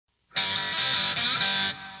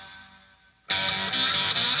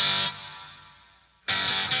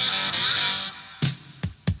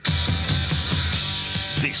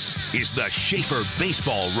is the Schaefer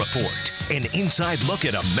Baseball Report, an inside look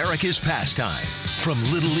at America's pastime. From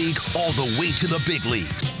Little League all the way to the big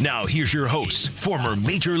leagues. Now here's your host, former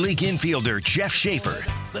Major League infielder Jeff Schaefer.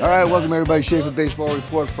 All right, welcome everybody. Schaefer Baseball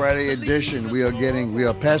Report Friday edition. We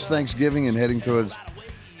are past Thanksgiving and heading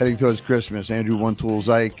towards Christmas. Andrew One Tool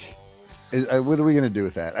Zyke. What are we going to do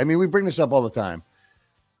with that? I mean, we bring this up all the time.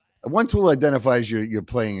 One Tool identifies your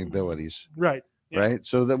playing abilities. Right. Yeah. Right.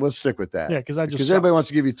 So that we'll stick with that. Yeah, because everybody wants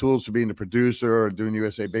to give you tools for being a producer or doing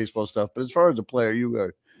USA baseball stuff. But as far as a player,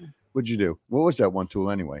 what'd you do? What was that One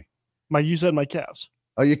Tool anyway? You said my calves.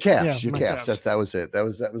 Oh, your calves. Yeah, your calves. That was it. That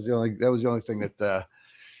was the only thing that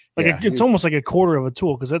it's almost like a quarter of a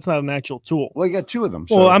tool because that's not an actual tool. Well, you got two of them.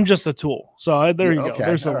 So. Well, I'm just a tool. So there you go. Okay.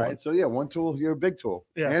 There's all one. right. So One Tool. You're a big tool.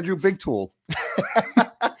 Yeah. Andrew, big tool.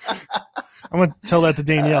 I'm going to tell that to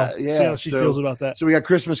Danielle. Yeah. See how she feels about that. So we got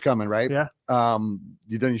Christmas coming, right? Yeah.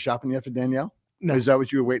 You done your shopping yet for Danielle? No. Is that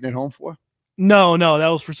what you were waiting at home for? No, that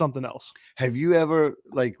was for something else. Have you ever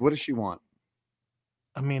what does she want?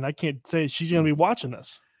 I mean, I can't say she's going to be watching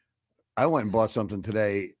this. I went and bought something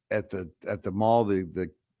today at the mall.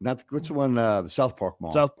 What's the one? The South Park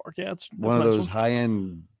Mall. South Park, yeah. It's one of those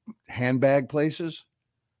high-end handbag places.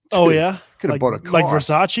 Oh, yeah? Could have bought a car. Like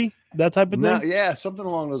Versace? That type of thing? No, yeah, something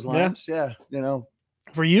along those lines. Yeah.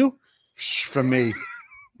 For you? For me,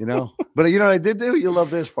 But you know what I did do? You'll love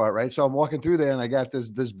this part, right? So I'm walking through there and I got this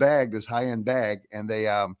bag, this high-end bag, and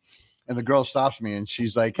and the girl stops me and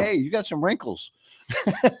she's like, "Hey, you got some wrinkles."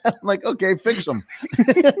 I'm like, "Okay, fix them."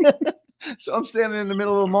 So I'm standing in the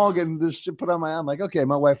middle of the mall getting this shit put on my arm. I'm like, "Okay,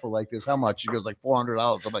 my wife will like this. How much?" She goes, "Like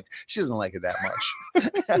 $400." I'm like, "She doesn't like it that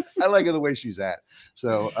much." I like it the way she's at.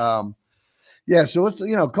 So, yeah. So let's,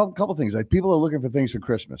 couple things. Like people are looking for things for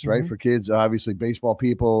Christmas, right? Mm-hmm. For kids, obviously, baseball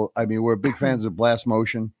people. I mean, we're big fans of Blast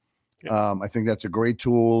Motion. Yeah. I think that's a great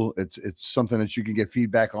tool. It's something that you can get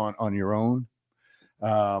feedback on your own.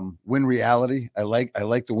 Win Reality. I like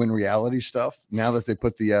the Win Reality stuff. Now that they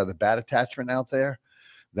put the bat attachment out there,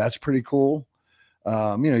 that's pretty cool.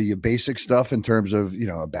 Your basic stuff in terms of,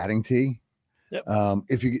 a batting tee. Yep.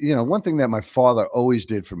 If one thing that my father always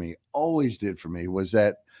did for me was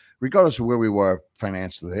that regardless of where we were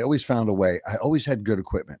financially, they always found a way. I always had good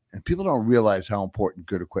equipment, and people don't realize how important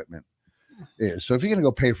good equipment is. So if you're going to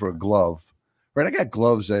go pay for a glove, right? I got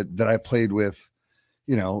gloves that I played with,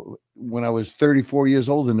 when I was 34 years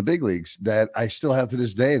old in the big leagues that I still have to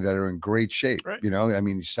this day that are in great shape. Right.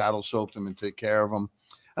 You saddle soak them and take care of them.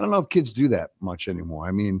 I don't know if kids do that much anymore.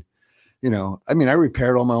 I I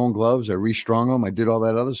repaired all my own gloves. I restrung them. I did all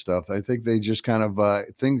that other stuff. I think they just kind of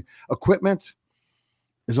equipment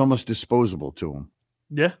is almost disposable to them.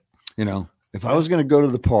 Yeah. If I was going to go to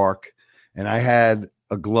the park and I had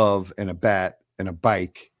a glove and a bat and a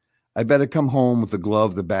bike, I better come home with the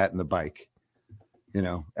glove, the bat, and the bike.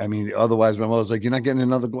 Otherwise my mother's like, "You're not getting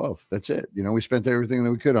another glove. That's it. We spent everything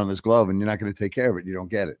that we could on this glove and you're not going to take care of it. You don't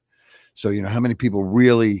get it." So, how many people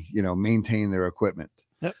really, maintain their equipment?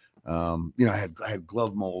 Yep. I had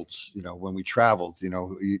glove molds, when we traveled,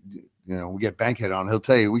 we get Bankhead on, he'll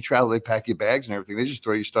tell you, we travel, they pack your bags and everything. They just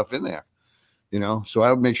throw your stuff in there, so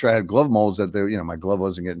I would make sure I had glove molds that my glove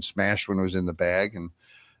wasn't getting smashed when it was in the bag. And,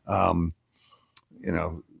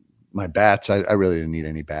 my bats, I really didn't need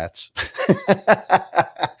any bats.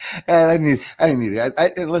 And I didn't need it.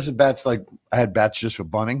 Unless the bats, I had bats just for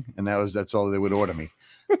bunting, and that's all they would order me.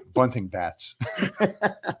 Bunting bats.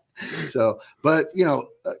 So, but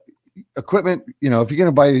equipment, if you're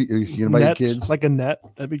gonna buy your kids like a net,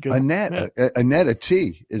 that'd be good. A net, a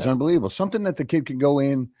tee is unbelievable. Something that the kid can go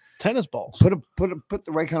in. Tennis balls. Put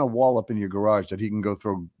the right kind of wall up in your garage that he can go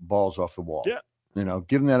throw balls off the wall. Yeah.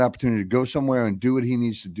 Give him that opportunity to go somewhere and do what he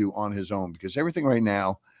needs to do on his own, because everything right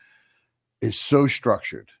now is so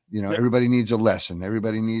structured. Everybody needs a lesson.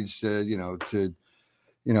 Everybody needs to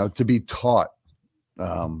be taught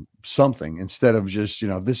something instead of just,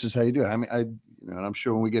 this is how you do it. I mean, and I'm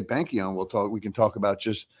sure when we get Banky on, we can talk about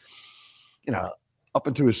just, up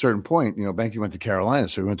until a certain point, Banky went to Carolina,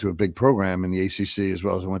 so we went to a big program in the ACC as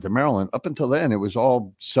well as I went to Maryland. Up until then, it was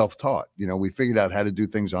all self-taught. We figured out how to do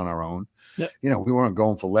things on our own. Yep. We weren't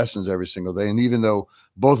going for lessons every single day. And even though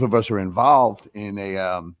both of us are involved in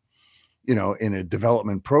a, in a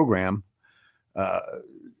development program,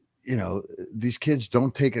 these kids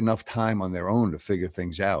don't take enough time on their own to figure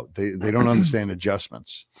things out. They don't understand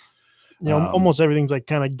adjustments. Almost everything's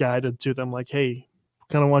kind of guided to them. Like, hey,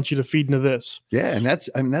 kind of want you to feed into this. Yeah. And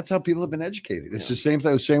that's how people have been educated. It's the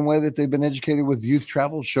same way that they've been educated with youth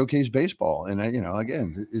travel, showcase baseball. And,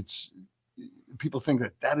 again, it's, people think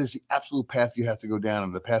that is the absolute path you have to go down.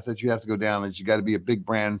 And the path that you have to go down is you got to be a big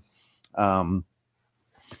brand,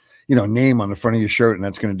 name on the front of your shirt, and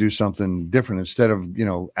that's going to do something different instead of,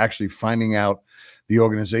 actually finding out the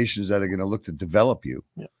organizations that are going to look to develop you.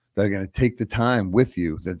 Yeah. They're going to take the time with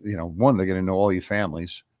you that, one, they're going to know all your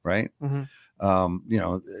families, right?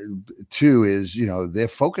 Two is, they're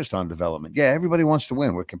focused on development. Yeah, everybody wants to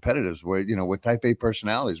win. We're competitors. We're type A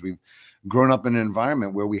personalities. We've grown up in an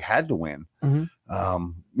environment where we had to win.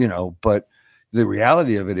 But the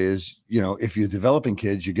reality of it is, if you're developing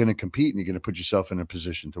kids, you're going to compete and you're going to put yourself in a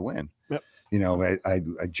position to win. Yep. I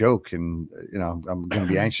joke, and, I'm going to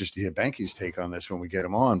be anxious to hear Banky's take on this when we get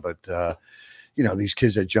him on. But, these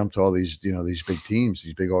kids that jump to all these, these big teams,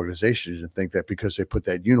 these big organizations, and think that because they put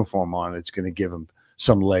that uniform on, it's going to give them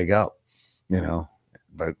some leg up,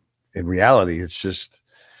 but in reality, it's just,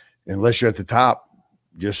 unless you're at the top,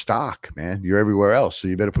 you're stock, man. You're everywhere else. So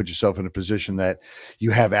you better put yourself in a position that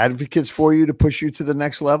you have advocates for you to push you to the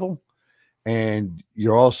next level. And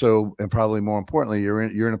you're also, and probably more importantly, you're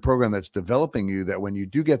in a program that's developing you, that when you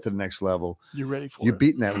do get to the next level, you're ready for you're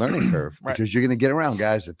beating that learning curve. Right. Because you're going to get around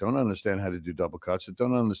guys that don't understand how to do double cuts, that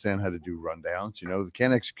don't understand how to do rundowns, they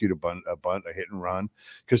can't execute a bunt, a hit and run,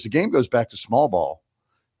 because the game goes back to small ball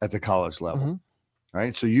at the college level.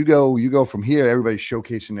 Right. So you go from here, everybody's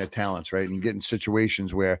showcasing their talents, right? And you get in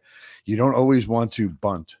situations where you don't always want to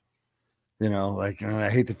bunt. I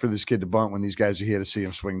hate for this kid to bunt when these guys are here to see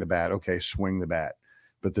him swing the bat. Okay, swing the bat.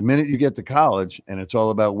 But the minute you get to college and it's all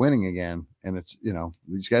about winning again, and it's,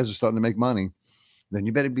 these guys are starting to make money, then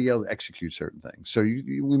you better be able to execute certain things. So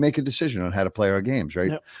we make a decision on how to play our games,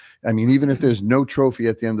 right? Yep. I mean, even if there's no trophy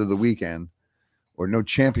at the end of the weekend or no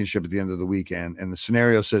championship at the end of the weekend, and the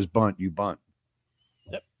scenario says bunt, you bunt.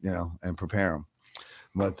 Yep. And prepare them.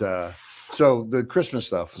 But so the Christmas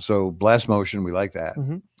stuff. So blast motion, we like that.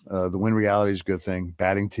 The win reality is a good thing.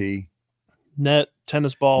 Batting tee, net,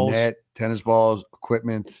 tennis balls,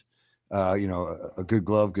 equipment. A good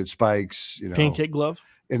glove, good spikes. Pancake glove.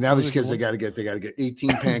 And now these kids, they got to get 18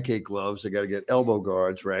 pancake gloves. They got to get elbow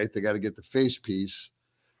guards, right? They got to get the face piece.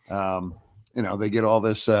 They get all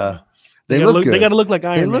this. They look good. They got to look like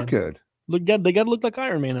Iron Man. They look good. They got to look like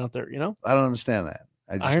Iron Man out there. I don't understand that.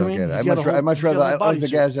 I just Iron don't get Man, it. I much rather I like the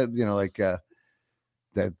suit. guys that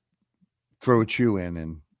that throw a chew in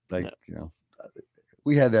and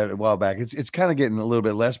we had that a while back. It's kind of getting a little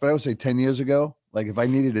bit less, but I would say 10 years ago, like if I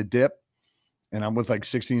needed a dip and I'm with like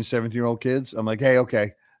 16, 17-year-old kids, I'm like, hey,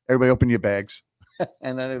 okay, everybody open your bags.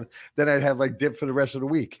 And then I'd have like dip for the rest of the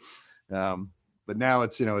week. But now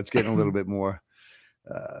it's getting a little bit more.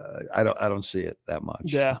 I don't see it that much.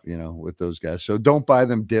 Yeah. With those guys. So don't buy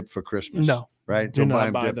them dip for Christmas. No. Right? Do don't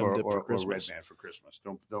not buy them dip or Red Man for Christmas.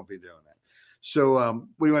 Don't be doing that. So what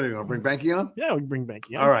do you want to do? Bring Banky on? Yeah, we can bring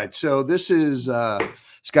Banky on. All right. So this is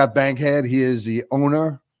Scott Bankhead. He is the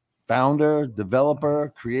owner, founder,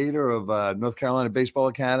 developer, creator of North Carolina Baseball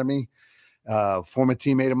Academy. Former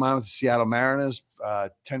teammate of mine with the Seattle Mariners,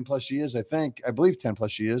 10 plus years, I believe 10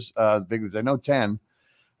 plus years. The big leagues, I know 10.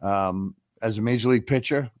 As a major league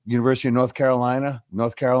pitcher, University of North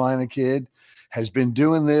Carolina kid, has been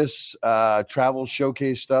doing this travel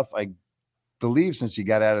showcase stuff, I believe, since he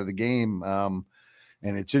got out of the game. And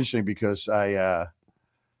it's interesting because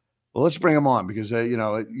let's bring him on because,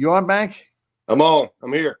 you on, Bank? I'm on.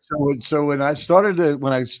 I'm here. So when I started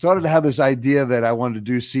to have this idea that I wanted to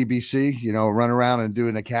do CBC, run around and do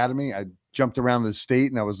an academy, I jumped around the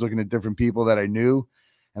state and I was looking at different people that I knew.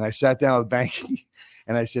 And I sat down with Banky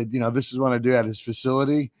and I said, this is what I do at his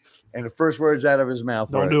facility. And the first words out of his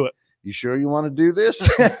mouth were, don't do it. You sure you want to do this?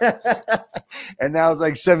 And now it's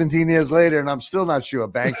like 17 years later and I'm still not sure.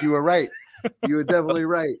 Bank, you were right. You were definitely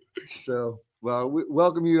right. So, well, we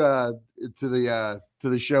welcome you to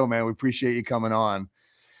the show, man. We appreciate you coming on.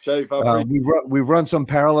 Chief, we've run some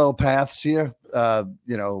parallel paths here,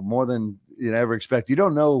 more than you ever expect. You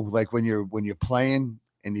don't know, like when you're playing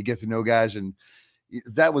and you get to know guys, and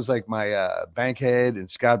that was like my Bankhead and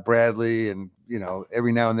Scott Bradley, and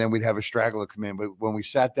every now and then we'd have a straggler come in. But when we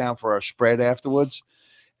sat down for our spread afterwards,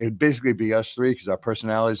 it'd basically be us three because our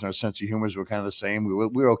personalities and our sense of humors were kind of the same. We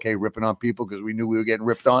were okay ripping on people because we knew we were getting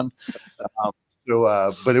ripped on.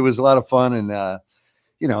 But it was a lot of fun, and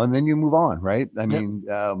and then you move on, right? I mean,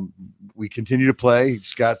 we continue to play.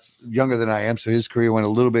 Scott's younger than I am, so his career went a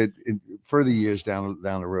little bit further years down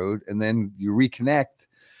the road, and then you reconnect.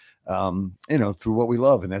 Through what we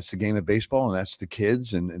love, and that's the game of baseball, and that's the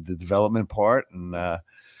kids and the development part. And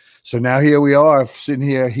so now here we are sitting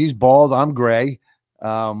here. He's bald, I'm gray,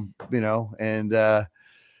 and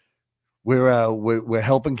we're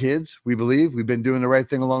helping kids. We believe we've been doing the right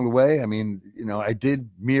thing along the way. I mean, I did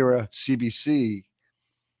mirror CBC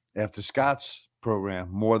after Scott's program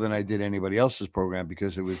more than I did anybody else's program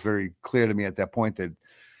because it was very clear to me at that point that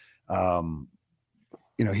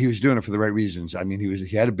he was doing it for the right reasons. I mean,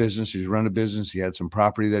 he had a business, he was running a business, he had some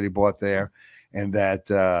property that he bought there, and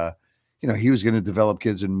that he was going to develop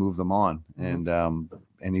kids and move them on,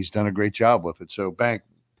 and he's done a great job with it. So, Bank,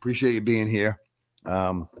 appreciate you being here.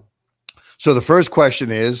 So the first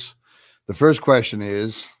question is,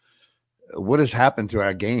 what has happened to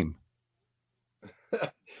our game?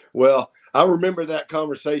 Well, I remember that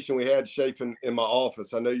conversation we had, Shafe, in my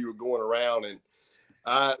office. I know you were going around, and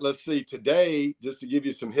let's see, today, just to give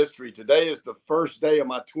you some history, today is the first day of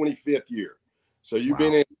my 25th year. So you've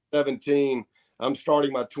been in 17. I'm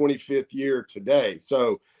starting my 25th year today.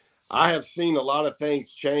 So I have seen a lot of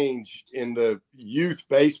things change in the youth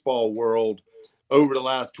baseball world over the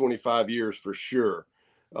last 25 years for sure.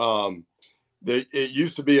 It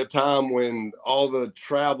used to be a time when all the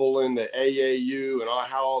travel in the AAU and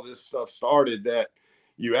how all this stuff started, that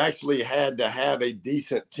you actually had to have a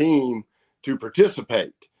decent team to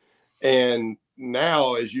participate. And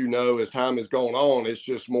now, as you know, as time has gone on, it's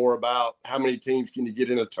just more about how many teams can you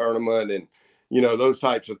get in a tournament and, those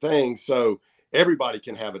types of things. So everybody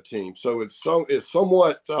can have a team. So it's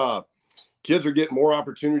somewhat kids are getting more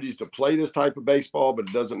opportunities to play this type of baseball, but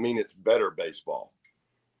it doesn't mean it's better baseball.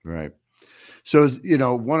 Right. So,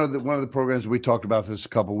 one of the programs we talked about this a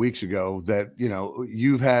couple of weeks ago that,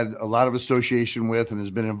 you've had a lot of association with and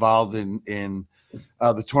has been involved in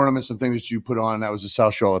the tournaments and things that you put on, that was the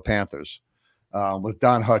South Charlotte Panthers with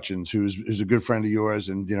Don Hutchins, who's a good friend of yours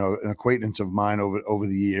and, an acquaintance of mine over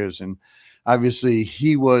the years. And obviously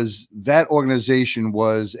that organization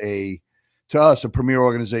was to us, a premier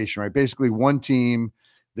organization, right? Basically one team,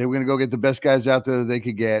 they were going to go get the best guys out there that they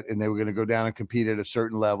could get, and they were going to go down and compete at a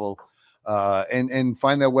certain level, and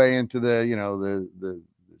find their way into the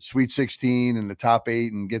Sweet 16 and the top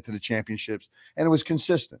 8 and get to the championships. And it was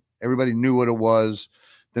consistent. Everybody knew what it was.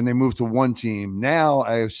 Then they moved to one team. Now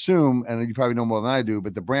I assume, and you probably know more than I do,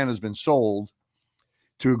 but the brand has been sold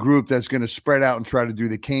to a group that's going to spread out and try to do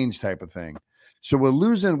the Canes type of thing. So we're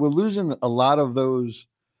losing a lot of those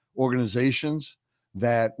organizations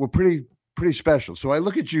that were pretty special. So I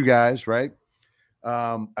look at you guys, right?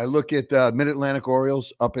 I look at Mid-Atlantic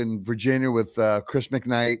Orioles up in Virginia with Chris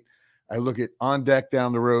McKnight. I look at On Deck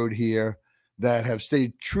down the road here that have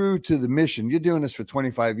stayed true to the mission. You're doing this for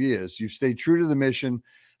 25 years. You've stayed true to the mission.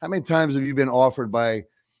 How many times have you been offered by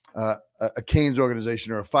a Canes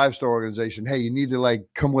organization or a 5-star organization, hey, you need to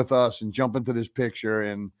come with us and jump into this picture?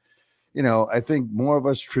 And, I think more of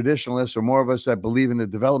us traditionalists or more of us that believe in the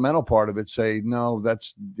developmental part of it say, no,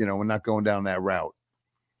 that's, we're not going down that route.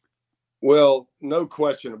 Well, no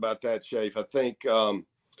question about that, Shafe. I think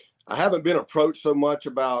I haven't been approached so much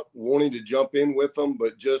about wanting to jump in with them,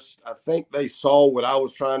 but I think they saw what I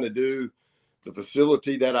was trying to do, the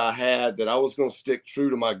facility that I had, that I was going to stick true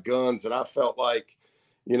to my guns, that I felt like,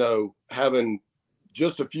 having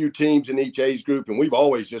just a few teams in each age group, and we've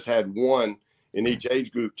always just had one in each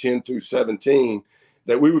age group, 10 through 17,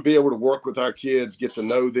 that we would be able to work with our kids, get to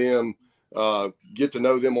know them on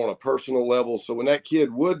a personal level. So when that kid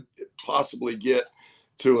would possibly get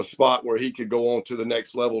to a spot where he could go on to the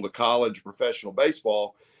next level to college, professional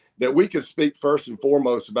baseball, that we could speak first and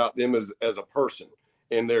foremost about them as a person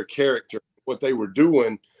and their character, what they were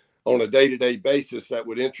doing on a day-to-day basis that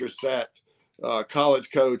would interest that college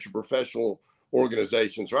coach or professional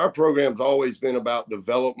organization. So our program's always been about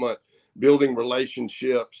development, building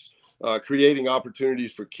relationships, creating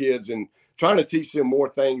opportunities for kids, and trying to teach them more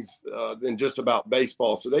things than just about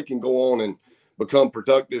baseball, so they can go on and become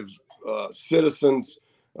productive citizens,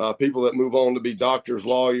 people that move on to be doctors,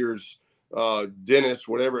 lawyers, dentists,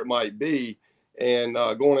 whatever it might be, and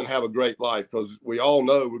go on and have a great life. Because we all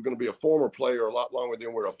know we're going to be a former player a lot longer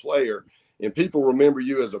than we're a player, and people remember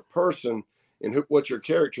you as a person and what your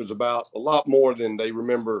character is about a lot more than they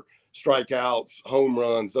remember strikeouts, home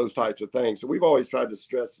runs, those types of things. So we've always tried to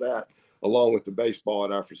stress that along with the baseball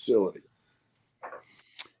at our facility.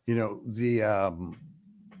 That's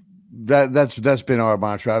been our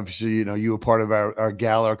mantra. Obviously, you were part of our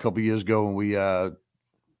gala a couple of years ago when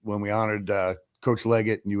we honored Coach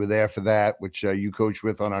Leggett, and you were there for that, which you coached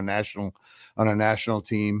with on our national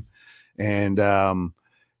team, and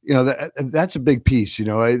that's a big piece.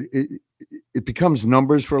 It becomes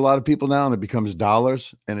numbers for a lot of people now, and it becomes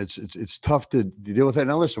dollars, and it's tough to deal with that.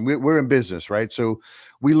 Now, listen, we're in business, right? So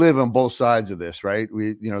we live on both sides of this, right?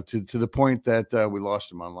 We, to the point that we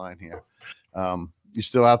lost him online here. You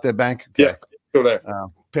still out there, Bank? Okay. Yeah, still there.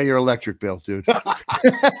 Pay your electric bill, dude. My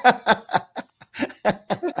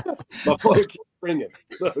phone keeps ringing.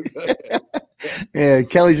 Yeah,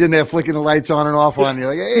 Kelly's in there flicking the lights on and off on you,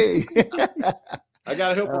 like, hey. I got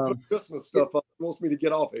to help him put Christmas stuff up. He wants me to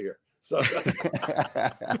get off of here. So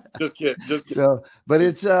just kidding. So, but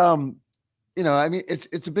it's I mean,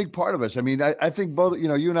 it's a big part of us. I mean, I think both,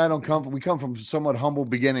 you and I we come from somewhat humble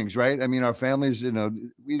beginnings, right? I mean, our families,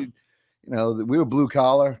 we were blue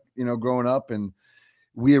collar, growing up, and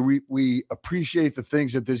we appreciate the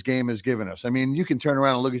things that this game has given us. I mean, you can turn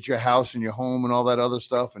around and look at your house and your home and all that other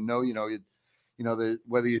stuff and know,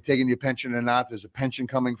 whether you're taking your pension or not, there's a pension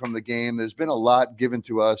coming from the game. There's been a lot given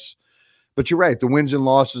to us, but you're right. The wins and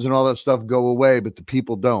losses and all that stuff go away, but the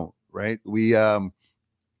people don't, right?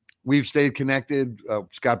 We've stayed connected.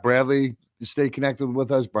 Scott Bradley stayed connected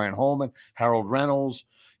with us, Brian Holman, Harold Reynolds.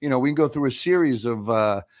 We can go through a series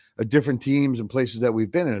of different teams and places that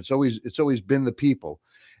we've been in. It's always been the people.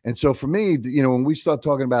 And so for me, when we start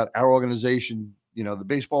talking about our organization, the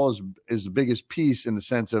baseball is the biggest piece in the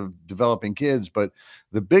sense of developing kids, but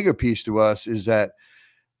the bigger piece to us is that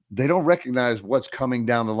they don't recognize what's coming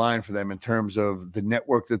down the line for them in terms of the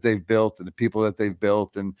network that they've built and the people that they've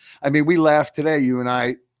built. And I mean, we laugh today, you and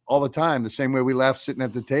I, all the time, the same way we laugh sitting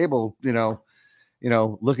at the table,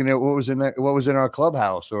 looking at what was in our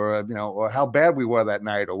clubhouse, or or how bad we were that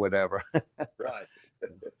night or whatever. Right.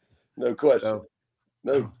 No question.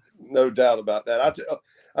 No doubt about that.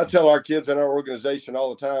 I tell our kids in our organization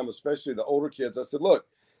all the time, especially the older kids, I said, look,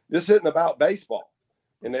 this isn't about baseball.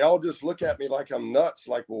 And they all just look at me like I'm nuts.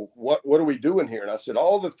 Like, well, what are we doing here? And I said,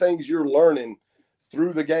 all the things you're learning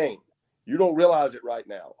through the game, you don't realize it right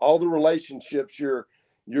now. All the relationships you're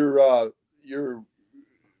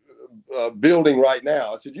building right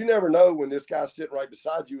now. I said, you never know when this guy's sitting right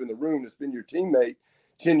beside you in the room that's been your teammate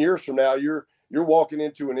 10 years from now, you're walking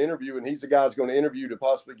into an interview and he's the guy that's going to interview to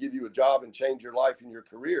possibly give you a job and change your life and your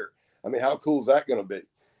career. I mean, how cool is that going to be?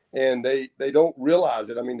 And they don't realize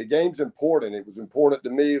it. I mean, the game's important. It was important to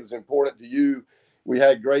me. It was important to you. We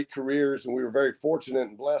had great careers and we were very fortunate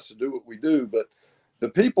and blessed to do what we do. But the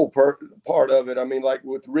people part of it, I mean, like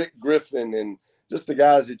with Rick Griffin and just the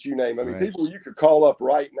guys that you name. I mean, people you could call up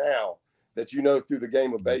right now that through the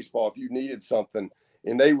game of baseball if you needed something,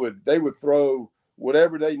 and they would throw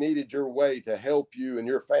whatever they needed your way to help you and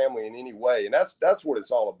your family in any way. And that's what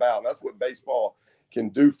it's all about. And that's what baseball can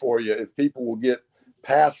do for you if people will get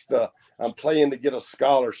past I'm playing to get a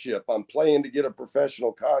scholarship, I'm playing to get a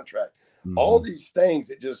professional contract. Mm-hmm. All these things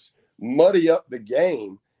that just muddy up the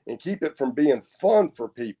game and keep it from being fun for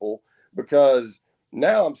people, because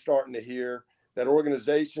now I'm starting to hear that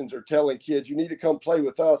organizations are telling kids, you need to come play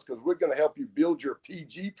with us because we're going to help you build your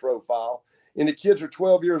PG profile. And the kids are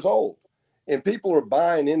 12 years old and people are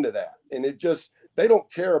buying into that. And they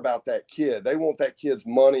don't care about that kid. They want that kid's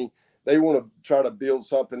money. They want to try to build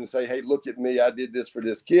something and say, hey, look at me. I did this for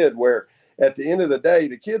this kid, where at the end of the day,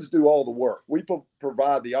 the kids do all the work. We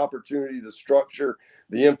provide the opportunity, the structure,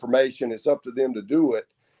 the information. It's up to them to do it.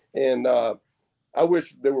 And, I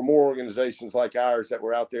wish there were more organizations like ours that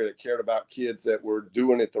were out there that cared about kids, that were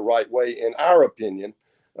doing it the right way, in our opinion.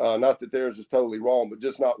 Not that theirs is totally wrong, but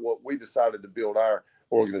just not what we decided to build our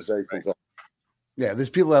organizations on. Yeah, there's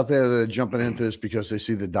people out there that are jumping into this because they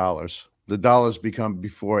see the dollars. The dollars become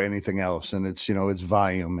before anything else, and it's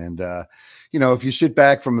volume. And if you sit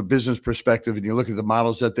back from a business perspective and you look at the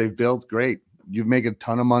models that they've built, great, you've made a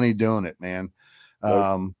ton of money doing it, man.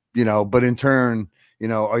 Right. But in turn,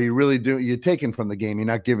 are you really doing? You're taking from the game. You're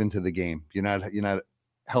not giving to the game. You're not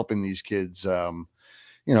helping these kids.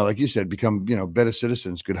 Like you said, become better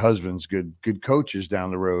citizens, good husbands, good coaches down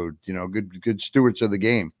the road. Good stewards of the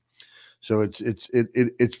game. So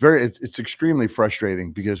it's extremely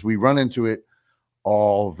frustrating because we run into it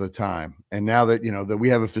all the time. And now that that we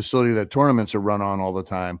have a facility that tournaments are run on all the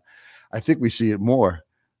time, I think we see it more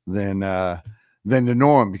than the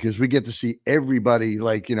norm, because we get to see everybody,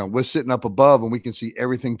 we're sitting up above and we can see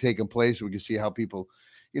everything taking place. We can see how people,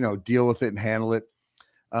 deal with it and handle it.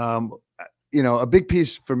 A big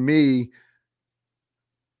piece for me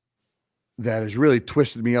that has really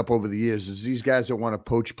twisted me up over the years is these guys that want to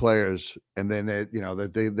poach players, and then they're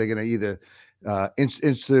going to either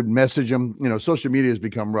instant message them. Social media has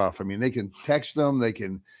become rough. I mean, they can text them, they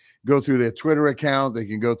can go through their Twitter account, they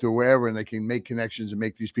can go through wherever, and they can make connections and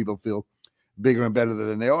make these people feel bigger and better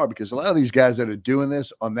than they are, because a lot of these guys that are doing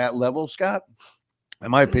this on that level, Scott, in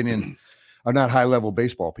my opinion, are not high level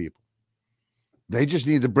baseball people. They just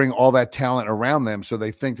need to bring all that talent around them so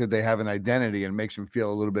they think that they have an identity, and makes them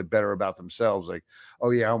feel a little bit better about themselves. Like, oh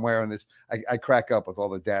yeah, I'm wearing this. I crack up with all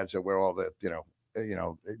the dads that wear all the,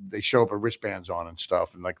 they show up with wristbands on and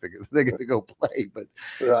stuff, and like they're going to go play, but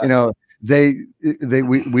right.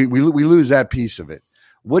 We lose that piece of it.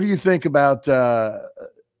 What do you think about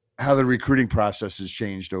how the recruiting process has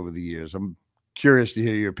changed over the years? I'm curious to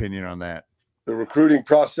hear your opinion on that. The recruiting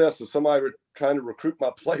process of somebody trying to recruit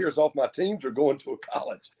my players off my teams or going to a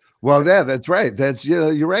college. Well, yeah, that's right. That's,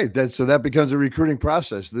 you're right. So that becomes a recruiting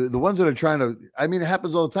process. The ones that are trying to, I mean, it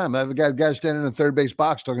happens all the time. I've got guys standing in the third base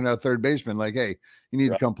box talking to a third baseman, like, hey, you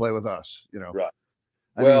need to come play with us, Right.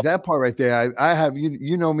 I mean, that part right there, I have,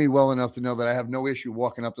 you know me well enough to know that I have no issue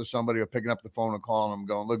walking up to somebody or picking up the phone and calling them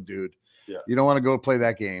going, look, dude, you don't want to go play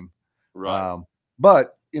that game. Right.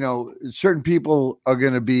 But, certain people are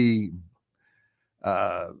going to be,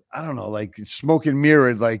 I don't know, like smoke and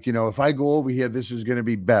mirrored, like, if I go over here, this is going to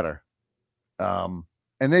be better. And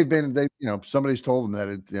somebody's told them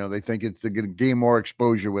that they think it's going to gain more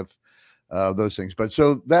exposure with those things. But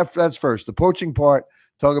so that's first, the poaching part,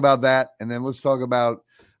 talk about that. And then let's talk about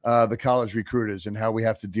the college recruiters and how we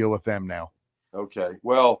have to deal with them now. Okay.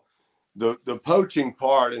 Well, the poaching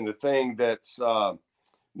part and the thing that's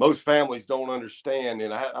most families don't understand.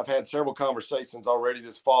 And I've had several conversations already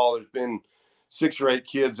this fall. There's been 6 or 8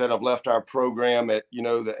 kids that have left our program at,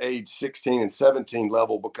 the age 16 and 17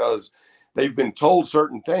 level because they've been told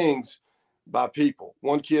certain things by people.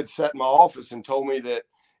 One kid sat in my office and told me that,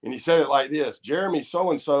 and he said it like this, Jeremy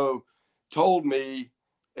so-and-so told me,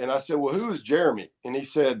 and I said, well, who is Jeremy? And he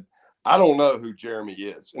said, I don't know who Jeremy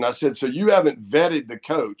is. And I said, so you haven't vetted the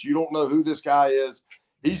coach. You don't know who this guy is.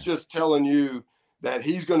 He's just telling you that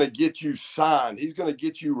he's going to get you signed. He's going to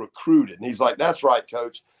get you recruited. And he's like, that's right,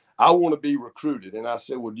 coach. I want to be recruited. And I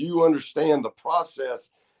said, well, do you understand the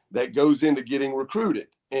process that goes into getting recruited?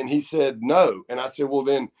 And he said, no. And I said, well,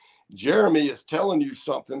 then Jeremy is telling you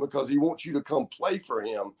something because he wants you to come play for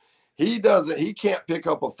him. He can't pick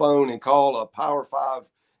up a phone and call a Power 5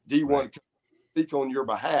 D1 speak on your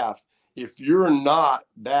behalf if you're not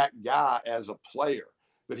that guy as a player.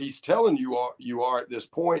 But he's telling you are at this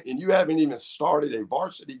point, and you haven't even started a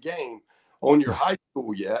varsity game on your high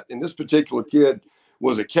school yet. And this particular kid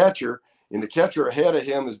was a catcher, and the catcher ahead of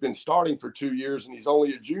him has been starting for 2 years, and he's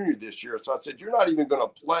only a junior this year. So I said, you're not even going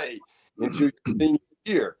to play until your senior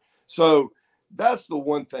year. So that's the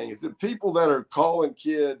one thing, is that people that are calling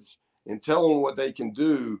kids and telling them what they can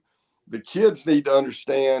do, the kids need to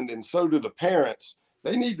understand, and so do the parents.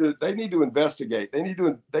 They need to investigate. They need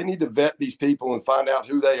to vet these people and find out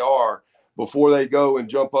who they are before they go and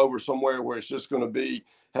jump over somewhere where it's just going to be,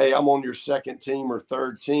 hey, I'm on your second team or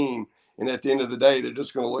third team. And at the end of the day, they're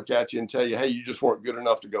just going to look at you and tell you, hey, you just weren't good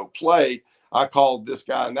enough to go play. I called this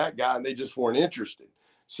guy and that guy, and they just weren't interested.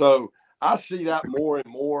 So I see that more and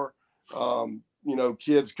more,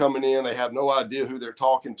 kids coming in, they have no idea who they're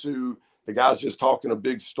talking to. The guy's just talking a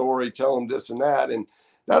big story, tell them this and that. And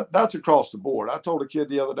that's across the board. I told a kid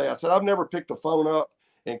the other day, I said, I've never picked the phone up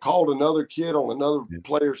and called another kid on another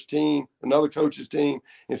player's team, another coach's team,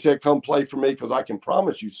 and said, come play for me because I can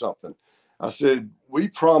promise you something. I said, we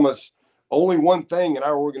promise only one thing in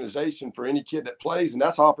our organization for any kid that plays, and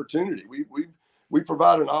that's opportunity. We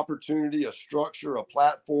provide an opportunity, a structure, a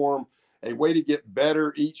platform, a way to get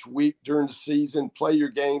better each week during the season, play your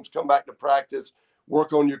games, come back to practice,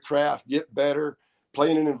 work on your craft, get better,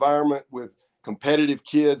 play in an environment with competitive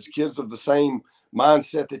kids of the same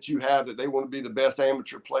mindset that you have, that they want to be the best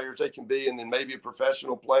amateur players they can be, and then maybe a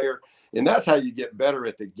professional player. And that's how you get better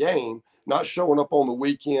at the game, not showing up on the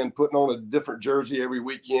weekend, putting on a different jersey every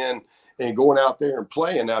weekend and going out there and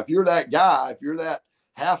playing. Now, if you're that guy, if you're that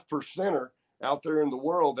 0.5% out there in the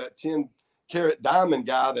world, that 10-carat diamond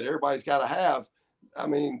guy that everybody's got to have, I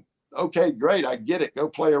mean, okay, great. I get it. Go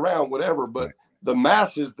play around, whatever. But the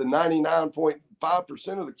masses, the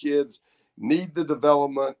 99.5% of the kids, need the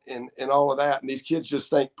development and all of that. And these kids just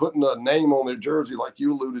think putting a name on their jersey, like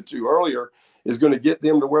you alluded to earlier, is going to get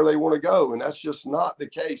them to where they want to go. And that's just not the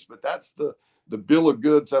case. But that's the bill of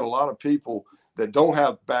goods that a lot of people that don't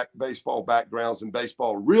have baseball backgrounds and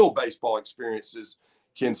real baseball experiences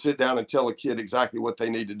can sit down and tell a kid exactly what they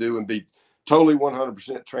need to do and be totally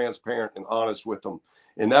 100% transparent and honest with them.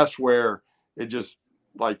 And that's where it just,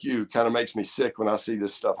 like you, kind of makes me sick when I see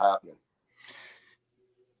this stuff happening.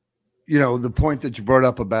 The point that you brought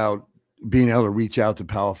up about being able to reach out to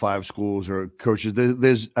Power 5 schools or coaches,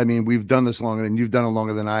 we've done this longer, and you've done it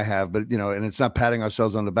longer than I have, but, and it's not patting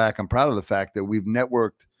ourselves on the back. I'm proud of the fact that we've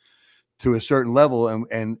networked to a certain level.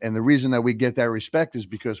 And the reason that we get that respect is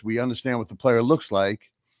because we understand what the player looks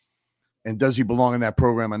like and does he belong in that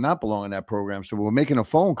program or not belong in that program. So when we're making a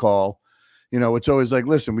phone call, it's always like,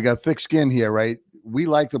 listen, we got thick skin here, right? We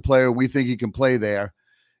like the player. We think he can play there.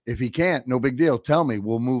 If he can't, no big deal. Tell me,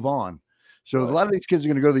 we'll move on. So a lot of these kids are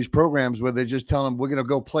going to go to these programs where they just tell them, we're going to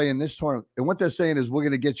go play in this tournament. And what they're saying is, we're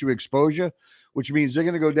going to get you exposure, which means they're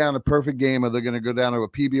going to go down to Perfect Game, or they're going to go down to a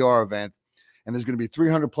PBR event, and there's going to be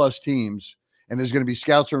 300 plus teams, and there's going to be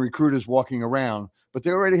scouts and recruiters walking around, but they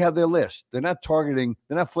already have their list. They're not targeting,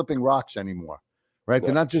 they're not flipping rocks anymore, right? Yeah.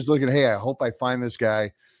 They're not just looking, hey, I hope I find this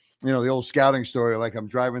guy. You know, the old scouting story, like I'm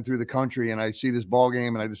driving through the country and I see this ball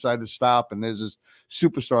game and I decide to stop and there's this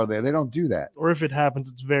superstar there. They don't do that. Or if it happens,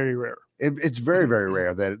 it's very rare. It's very, very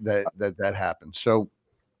rare that happens. So,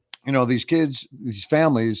 you know, these kids, these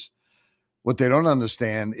families, what they don't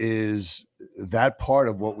understand is that part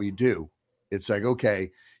of what we do. It's like,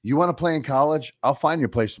 okay, you want to play in college? I'll find you a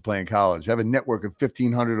place to play in college. I have a network of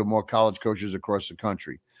 1,500 or more college coaches across the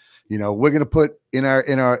country. You know, we're going to put in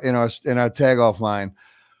our tag off line,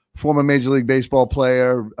 former Major League Baseball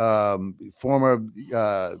player, former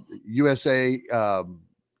USA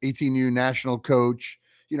 18U national coach.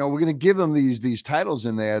 You know, we're going to give them these titles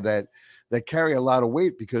in there that carry a lot of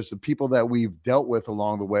weight, because the people that we've dealt with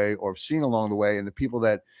along the way or seen along the way, and the people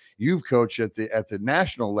that you've coached at the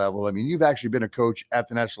national level. I mean, you've actually been a coach at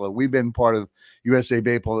the national level. We've been part of USA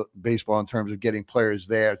baseball in terms of getting players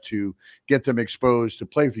there to get them exposed to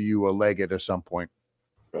play for you or Leggett at some point.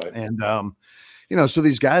 Right. And, you know, so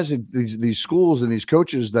these guys, these schools and these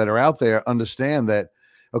coaches that are out there understand that,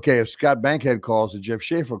 okay, if Scott Bankhead calls or Jeff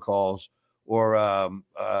Schaefer calls, or,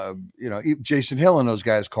 you know, Jason Hill and those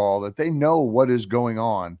guys call, that they know what is going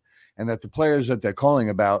on and that the players that they're calling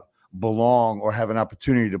about belong or have an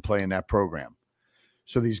opportunity to play in that program.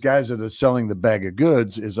 So these guys that are selling the bag of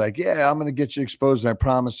goods is like, yeah, I'm going to get you exposed and I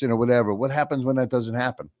promise, you know, whatever. What happens when that doesn't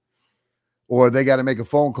happen? Or they got to make a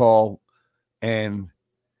phone call and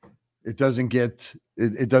it doesn't get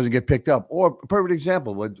picked up. Or a perfect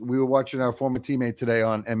example, we were watching our former teammate today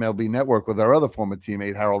on MLB Network with our other former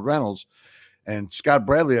teammate, Harold Reynolds, and Scott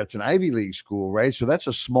Bradley. That's an Ivy League school, right? So that's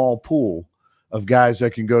a small pool of guys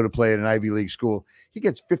that can go to play at an Ivy League school. He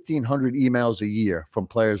gets 1,500 emails a year from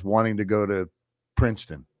players wanting to go to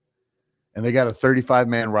Princeton, and they got a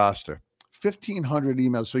 35-man roster. 1,500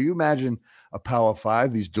 emails. So you imagine a Power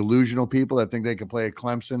Five, these delusional people that think they can play at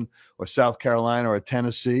Clemson or South Carolina or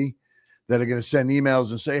Tennessee, that are going to send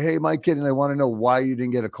emails and say, hey, my kid, and I want to know why you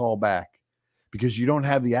didn't get a call back, because you don't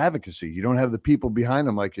have the advocacy. You don't have the people behind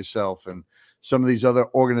them like yourself and some of these other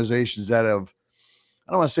organizations that have,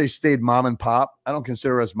 I don't want to say stayed mom and pop. I don't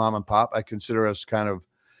consider us mom and pop. I consider us kind of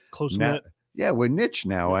close knit. Yeah, we're niche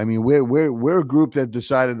now. I mean, we're a group that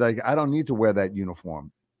decided, like, I don't need to wear that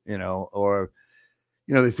uniform, you know, or,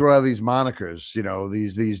 you know, they throw out these monikers, you know,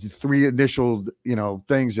 these three initial, you know,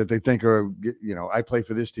 things that they think are, you know, I play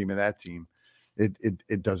for this team and that team.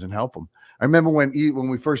 It doesn't help them. I remember when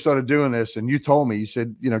we first started doing this, and you told me, you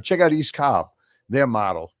said, you know, check out East Cobb, their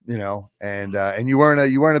model, you know, and you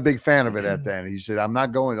weren't a big fan of it at then. He said, I'm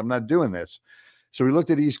not doing this. So we looked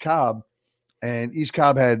at East Cobb, and East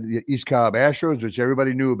Cobb had the East Cobb Astros, which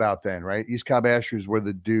everybody knew about then, right? East Cobb Astros were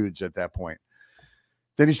the dudes at that point.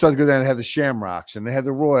 Then he started to go down and had the Shamrocks, and they had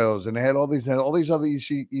the Royals, and they had all these other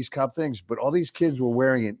East Cobb things. But all these kids were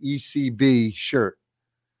wearing an ECB shirt,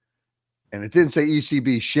 and it didn't say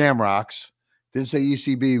ECB Shamrocks, didn't say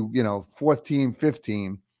ECB, you know, 4th team, 5th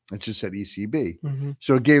team. It just said ECB. Mm-hmm.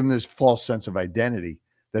 So it gave them this false sense of identity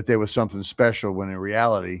that there was something special, when in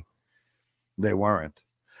reality they weren't.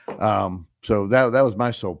 So that was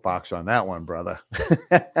my soapbox on that one, brother.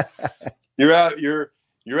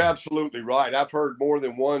 You're absolutely right. I've heard more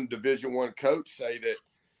than one Division I coach say that,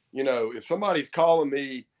 you know, if somebody's calling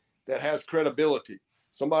me that has credibility,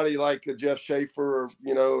 somebody like a Jeff Schaefer or,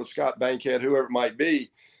 you know, Scott Bankhead, whoever it might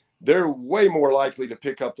be, they're way more likely to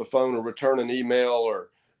pick up the phone or return an email or,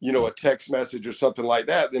 you know, a text message or something like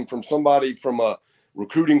that than from somebody from a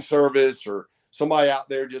recruiting service or somebody out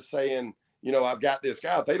there just saying, you know, I've got this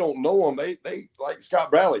guy. If they don't know him, they like Scott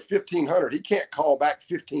Bradley, 1,500. He can't call back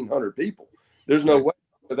 1,500 people. There's no way.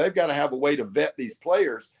 They've got to have a way to vet these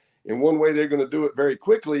players. And one way they're going to do it very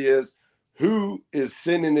quickly is who is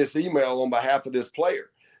sending this email on behalf of this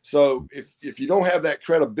player. So if you don't have that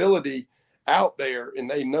credibility out there and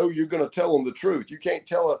they know you're going to tell them the truth, you can't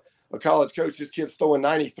tell a college coach, this kid's throwing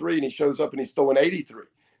 93 and he shows up and he's throwing 83.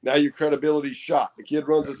 Now your credibility's shot. The kid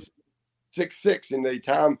runs a 6.6 and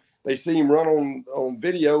they see him run on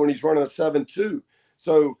video and he's running a 7.2.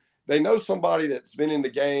 So they know somebody that's been in the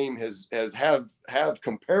game have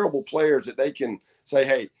comparable players that they can say,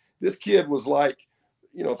 hey, this kid was like,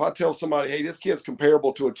 you know, if I tell somebody, hey, this kid's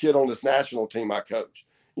comparable to a kid on this national team I coach,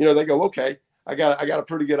 you know, they go, okay, I got a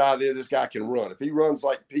pretty good idea this guy can run. If he runs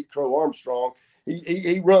like Pete Crow Armstrong,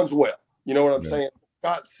 he runs well. You know what I'm saying?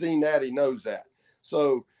 Scott's seen that. He knows that.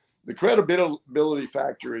 So the credibility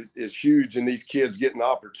factor is huge in these kids getting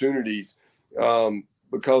opportunities.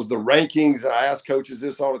 Because the rankings, I ask coaches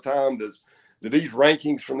this all the time, do these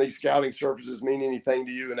rankings from these scouting services mean anything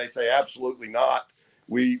to you? And they say, absolutely not.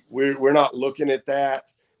 We're not looking at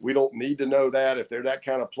that. We don't need to know that. If they're that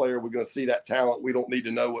kind of player, we're going to see that talent. We don't need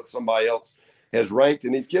to know what somebody else has ranked.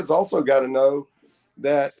 And these kids also got to know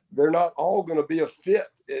that they're not all going to be a fit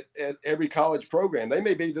at every college program. They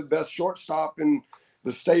may be the best shortstop in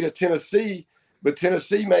the state of Tennessee, but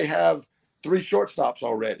Tennessee may have 3 shortstops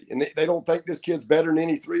already. And they don't think this kid's better than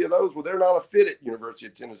any 3 of those. Well, they're not a fit at University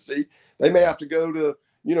of Tennessee. They may have to go to,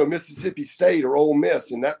 Mississippi State or Ole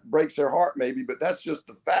Miss, and that breaks their heart maybe, but that's just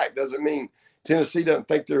the fact. Doesn't mean Tennessee doesn't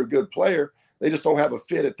think they're a good player. They just don't have a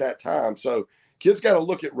fit at that time. So kids got to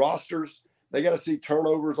look at rosters. They got to see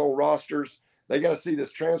turnovers on rosters. They got to see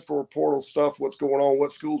this transfer portal stuff, what's going on,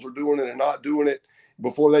 what schools are doing it and not doing it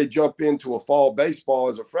before they jump into a fall baseball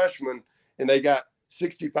as a freshman. And they got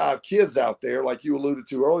 65 kids out there, like you alluded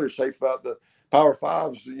to earlier, Safe, about the Power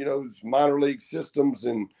Fives, minor league systems,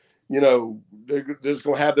 and, they're just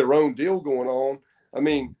going to have their own deal going on. I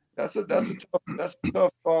mean, that's a tough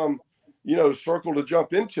circle to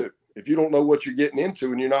jump into if you don't know what you're getting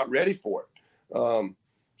into and you're not ready for it.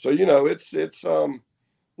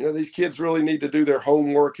 These kids really need to do their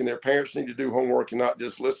homework, and their parents need to do homework and not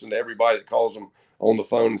just listen to everybody that calls them on the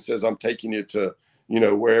phone and says, I'm taking you to,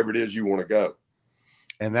 wherever it is you want to go.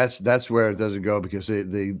 And that's where it doesn't go, because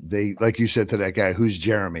they like you said to that guy, who's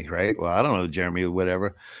Jeremy, right? Well, I don't know Jeremy or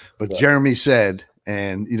whatever, but right. Jeremy said,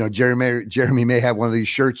 and Jeremy may have one of these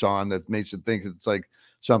shirts on that makes it think it's like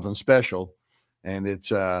something special, and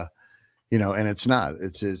it's and it's not.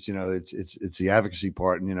 It's the advocacy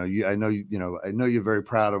part, and I know you're very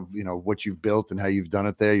proud of what you've built and how you've done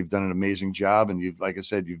it there. You've done an amazing job, and like I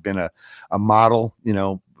said, you've been a model,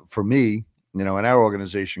 for me, in our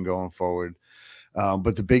organization going forward.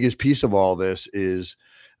 But the biggest piece of all this is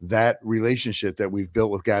that relationship that we've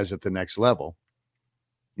built with guys at the next level.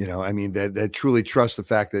 That truly trust the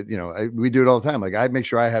fact that, we do it all the time. Like, I make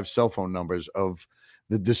sure I have cell phone numbers of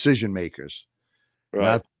the decision makers.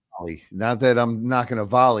 Right. Not that I'm not going to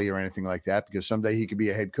volley or anything like that, because someday he could be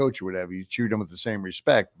a head coach or whatever. You treat him with the same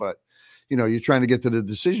respect, but, you're trying to get to the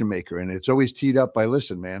decision maker, and it's always teed up by,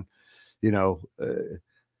 listen, man, we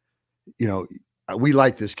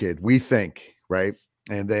like this kid. We think, right.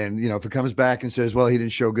 And then, if it comes back and says, well, he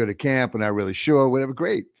didn't show good at camp, we're not really sure, whatever,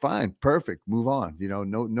 great, fine, perfect, move on.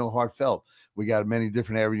 No heartfelt. We got many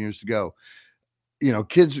different avenues to go.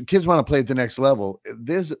 Kids want to play at the next level.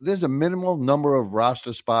 There's a minimal number of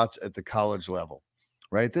roster spots at the college level,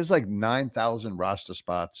 right? There's like 9,000 roster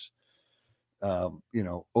spots,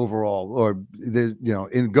 overall, or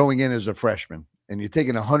in going in as a freshman, and you're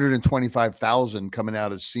taking 125,000 coming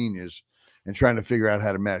out as seniors and trying to figure out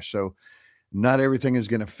how to mesh. So not everything is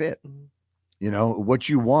going to fit, what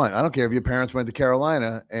you want. I don't care if your parents went to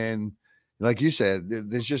Carolina and, like you said,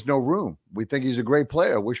 there's just no room. We think he's a great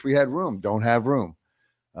player. Wish we had room. Don't have room.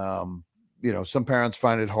 Some parents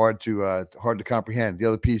find it hard to comprehend. The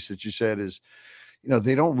other piece that you said is,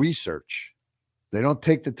 they don't research. They don't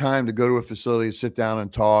take the time to go to a facility, sit down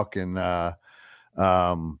and talk, and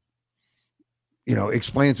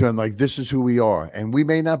explain to them, like, this is who we are, and we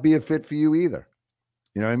may not be a fit for you either.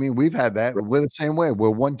 We've had that. We're the same way. We're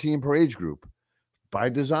one team per age group by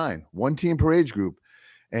design. One team per age group.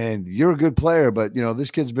 And you're a good player, but,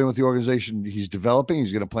 this kid's been with the organization. He's developing.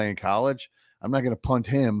 He's going to play in college. I'm not going to punt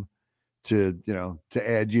him to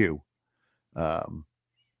add you. So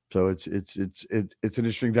it's an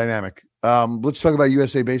interesting dynamic. Let's talk about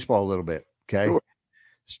USA Baseball a little bit. Okay. Sure.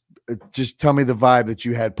 Just tell me the vibe that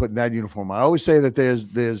you had putting that uniform on. I always say that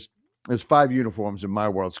there's 5 uniforms in my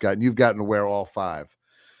world, Scott, and you've gotten to wear all 5.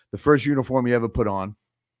 The first uniform you ever put on,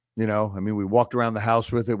 we walked around the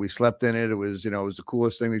house with it. We slept in it. It was, it was the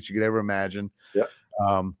coolest thing that you could ever imagine. Yeah.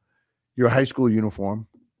 Your high school uniform.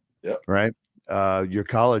 Yeah. Right. Your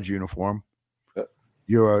college uniform. Yeah.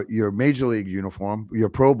 Your major league uniform, your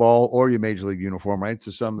pro ball or your major league uniform, right?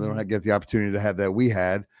 So some of them don't get the opportunity to have that we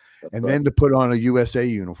had. That's and right. Then to put on a USA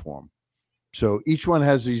uniform. So each one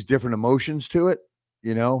has these different emotions to it,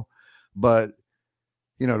 but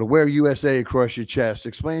to wear USA across your chest,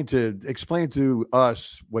 explain to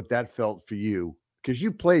us what that felt for you, because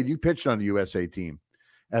you pitched on the USA team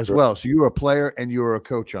as sure. well. So you were a player and you were a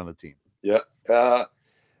coach on the team. Yeah. I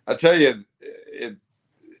tell you,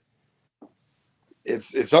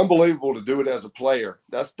 it's unbelievable to do it as a player.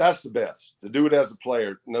 That's the best, to do it as a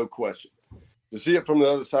player. No question. To see it from the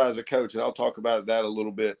other side as a coach, and I'll talk about that a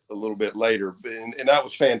little bit later. And that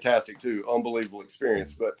was fantastic too. Unbelievable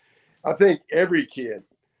experience. But I think every kid,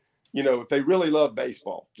 if they really love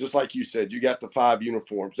baseball, just like you said, you got the 5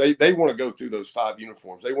 uniforms. They want to go through those 5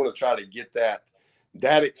 uniforms. They want to try to get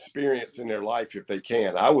that experience in their life if they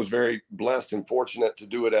can. I was very blessed and fortunate to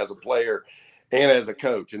do it as a player and as a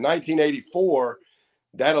coach. In 1984,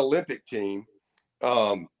 that Olympic team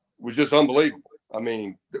was just unbelievable. I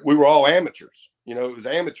mean, we were all amateurs. You know, it was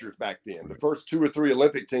amateurs back then. The first 2 or 3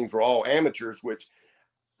 Olympic teams were all amateurs, which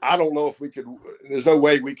I don't know if we could. There's no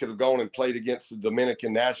way we could have gone and played against the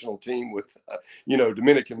Dominican national team with,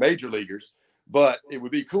 Dominican major leaguers. But it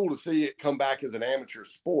would be cool to see it come back as an amateur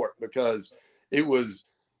sport, because it was,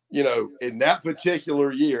 in that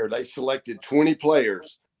particular year, they selected 20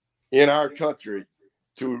 players in our country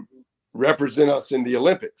to represent us in the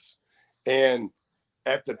Olympics. And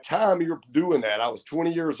at the time you're doing that, I was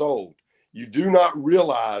 20 years old. You do not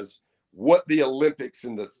realize what the Olympics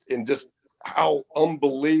and just how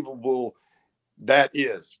unbelievable that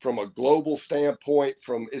is from a global standpoint.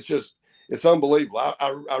 It's unbelievable.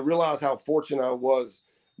 I realize how fortunate I was,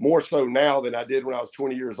 more so now than I did when I was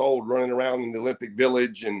 20 years old, running around in the Olympic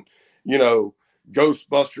Village, and,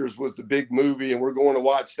 Ghostbusters was the big movie, and we're going to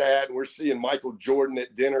watch that, and we're seeing Michael Jordan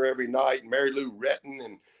at dinner every night, and Mary Lou Retton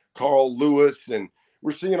and Carl Lewis, and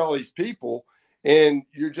we're seeing all these people, and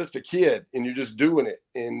you're just a kid and you're just doing it.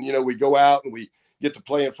 And, we go out and we get to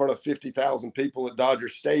play in front of 50,000 people at Dodger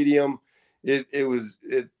Stadium.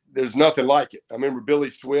 There's nothing like it. I remember Billy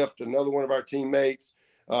Swift, another one of our teammates,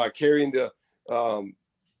 carrying the,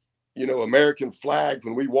 American flag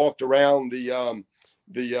when we walked around the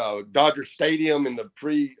Dodger Stadium in the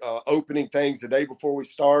pre-opening things the day before we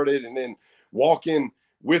started, and then walking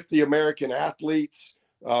with the American athletes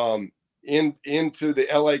into the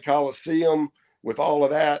LA Coliseum with all of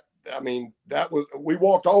that. I mean, we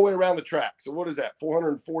walked all the way around the track. So what is that,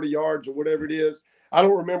 440 yards or whatever it is? I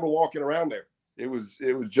don't remember walking around there. It was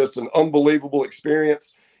just an unbelievable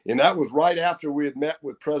experience. And that was right after we had met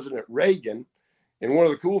with President Reagan. And one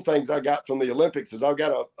of the cool things I got from the Olympics is I've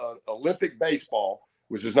got an Olympic baseball,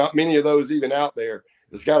 which there's not many of those even out there.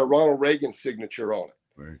 It's got a Ronald Reagan signature on it.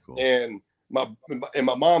 Very cool. And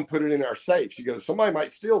my mom put it in our safe. She goes, somebody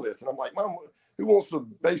might steal this. And I'm like, Mom, who wants a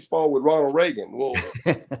baseball with Ronald Reagan? Well,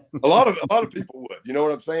 a lot of people would, you know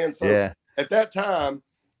what I'm saying? So yeah. At that time,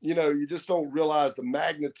 you just don't realize the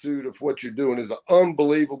magnitude of what you're doing. It's an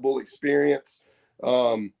unbelievable experience.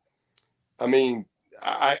 I mean,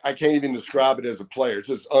 I can't even describe it as a player. It's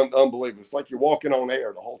just unbelievable. It's like you're walking on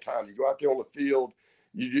air the whole time. You go out there on the field,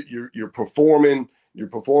 you're performing. You're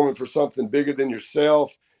performing for something bigger than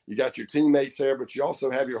yourself. You got your teammates there, but you also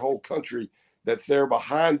have your whole country that's there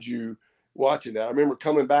behind you watching that. I remember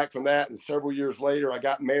coming back from that, and several years later, I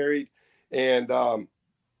got married, and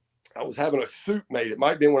I was having a suit made. It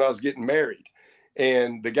might have been when I was getting married.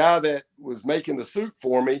 And the guy that was making the suit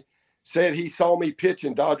for me said he saw me pitch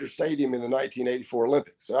in Dodger Stadium in the 1984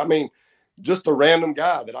 Olympics. So, I mean, just a random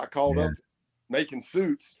guy that I called up making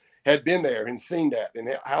suits had been there and seen that, and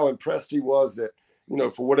how impressed he was that,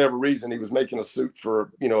 for whatever reason, he was making a suit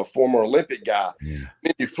for, a former Olympic guy. Yeah.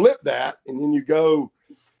 Then you flip that, and then you go,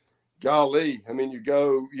 golly, I mean, you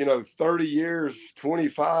go, 30 years,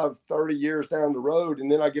 25, 30 years down the road.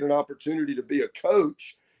 And then I get an opportunity to be a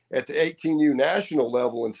coach at the 18U national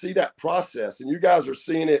level and see that process. And you guys are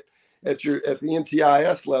seeing it at the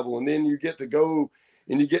NTIS level. And then you get to go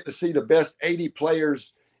and you get to see the best 80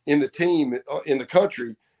 players in the team in the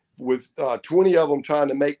country, with 20 of them trying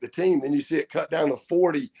to make the team. Then you see it cut down to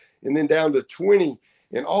 40 and then down to 20,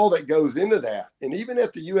 and all that goes into that. And even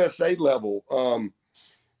at the USA level,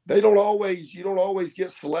 you don't always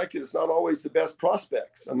get selected. It's not always the best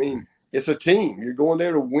prospects. I mean, it's a team. You're going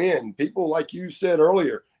there to win. People, like you said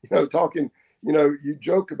earlier, you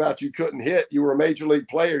joke about you couldn't hit. You were a major league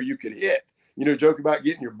player. You could hit, joke about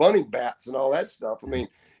getting your bunting bats and all that stuff. I mean,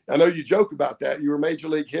 I know you joke about that. You were a major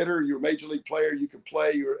league hitter. You were a major league player. You could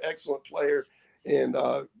play. You were an excellent player, and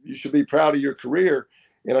you should be proud of your career.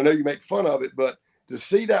 And I know you make fun of it, but to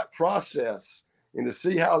see that process and to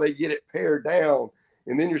see how they get it pared down,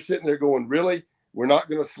 and then you're sitting there going, really? We're not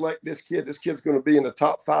going to select this kid. This kid's going to be in the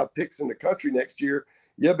top 5 picks in the country next year.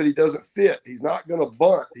 Yeah, but he doesn't fit. He's not going to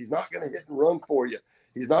bunt. He's not going to hit and run for you.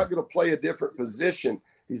 He's not going to play a different position.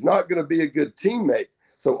 He's not going to be a good teammate.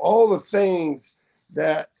 So all the things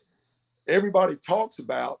that everybody talks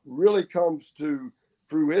about really comes to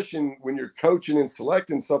fruition when you're coaching and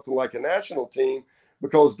selecting something like a national team,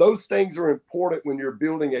 because those things are important when you're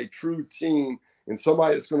building a true team and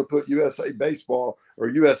somebody that's going to put USA Baseball or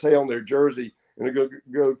USA on their jersey and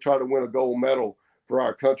go try to win a gold medal for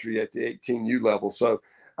our country at the 18U level. So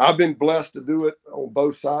I've been blessed to do it on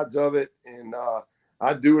both sides of it, and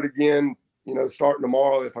I'd do it again, starting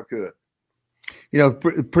tomorrow if I could.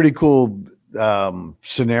 Pretty cool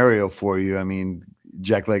scenario for you. I mean,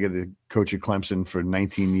 Jack Leggett, the coach at Clemson for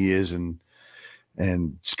 19 years, and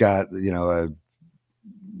Scott,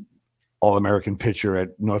 All-American pitcher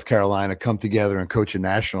at North Carolina, come together and coach a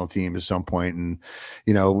national team at some point. And,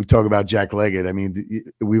 we talk about Jack Leggett. I mean,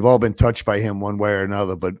 we've all been touched by him one way or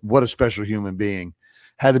another, but what a special human being.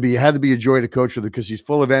 Had to be a joy to coach with him because he's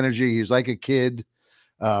full of energy. He's like a kid,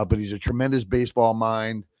 but he's a tremendous baseball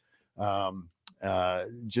mind.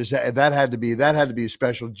 Just that had to be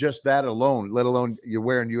special. Just that alone, let alone you're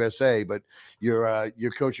wearing USA, but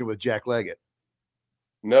you're coaching with Jack Leggett.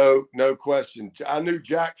 No question. I knew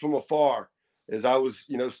Jack from afar. As I was,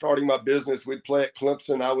 starting my business, we'd play at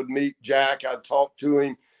Clemson. I would meet Jack. I'd talk to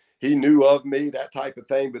him. He knew of me, that type of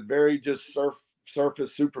thing, but very just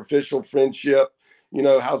surface, superficial friendship.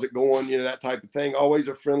 How's it going? That type of thing. Always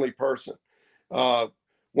a friendly person.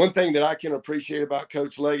 One thing that I can appreciate about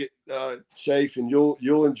Coach Leggett, Shafe, and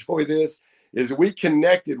you'll enjoy this, is we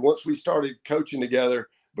connected once we started coaching together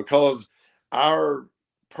because our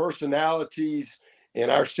personalities and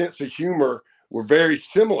our sense of humor were very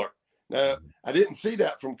similar. Now, I didn't see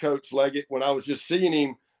that from Coach Leggett when I was just seeing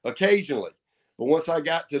him occasionally. But once I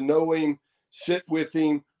got to know him, sit with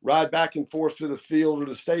him, ride back and forth to the field or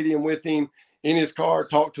the stadium with him in his car,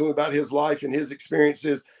 talk to him about his life and his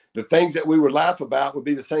experiences, the things that we would laugh about would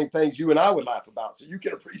be the same things you and I would laugh about. So you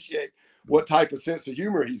can appreciate what type of sense of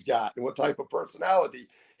humor he's got and what type of personality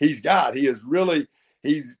he's got.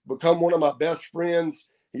 He's become one of my best friends.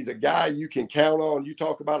 He's a guy you can count on. You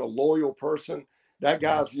talk about a loyal person. That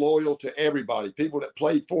guy's loyal to everybody. People that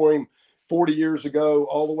played for him 40 years ago,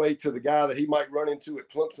 all the way to the guy that he might run into at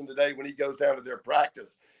Clemson today when he goes down to their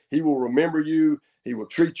practice. He will remember you. He will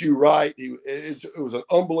treat you right. It was an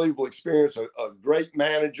unbelievable experience. A great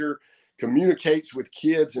manager, communicates with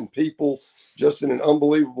kids and people just in an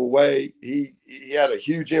unbelievable way. He had a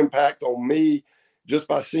huge impact on me just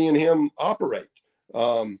by seeing him operate.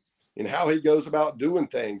 And how he goes about doing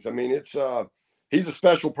things. I mean, he's a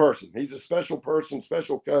special person. He's a special person,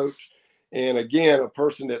 special coach. And again, a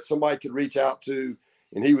person that somebody could reach out to,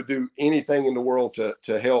 and he would do anything in the world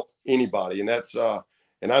to help anybody. And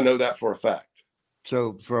and I know that for a fact.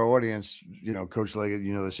 So for our audience, Coach Leggett,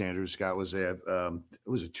 this Andrew Scott was there.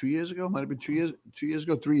 Was it 2 years ago? Might have been 2 years, 2 years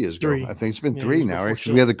ago, 3 years ago. I think it's been three now, right?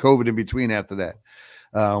 Because we had the COVID in between after that.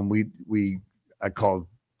 I called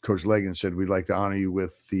Coach Leggett and said, we'd like to honor you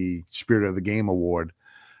with the Spirit of the Game Award,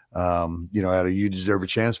 at a You Deserve a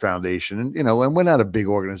Chance Foundation. And, and we're not a big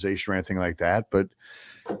organization or anything like that, but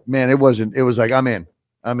man, it was like, I'm in.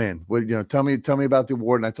 Well, tell me about the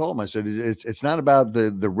award. And I told him, I said, it's not about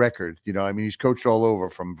the record. He's coached all over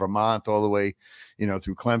from Vermont all the way,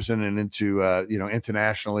 through Clemson and into,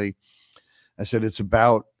 internationally. I said, it's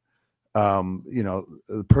about,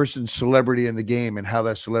 the person's celebrity in the game and how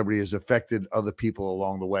that celebrity has affected other people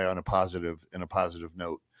along the way in a positive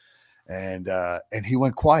note. And he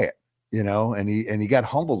went quiet, and he got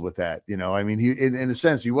humbled with that, he, in a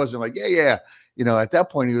sense, he wasn't like, yeah. At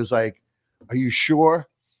that point he was like, are you sure?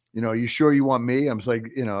 Are you sure you want me? I'm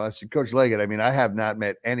like, I said, Coach Leggett, I have not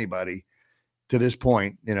met anybody to this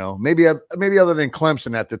point, maybe other than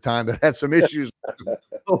Clemson at the time that had some issues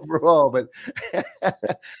overall, but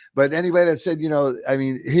anybody that said,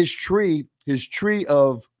 his tree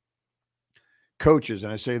of coaches,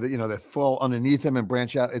 and I say that, that fall underneath him and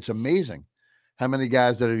branch out. It's amazing how many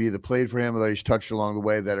guys that have either played for him or that he's touched along the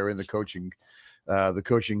way that are in the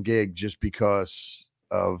coaching gig just because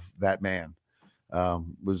of that man.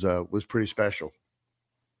 Was pretty special.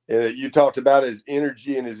 And you talked about his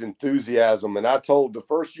energy and his enthusiasm. And I told the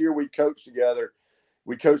first year we coached together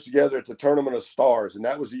at the Tournament of Stars. And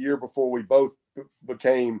that was the year before we both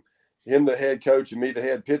became him the head coach and me the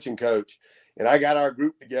head pitching coach. And I got our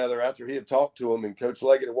group together after he had talked to him and Coach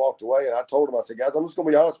Leggett had walked away. And I told him, I said, guys, I'm just going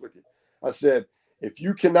to be honest with you. I said, if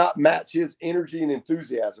you cannot match his energy and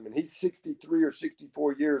enthusiasm, and he's 63 or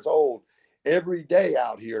 64 years old every day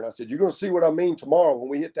out here. And I said, you're going to see what I mean tomorrow when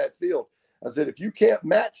we hit that field. I said, if you can't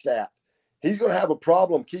match that, he's going to have a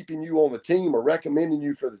problem keeping you on the team or recommending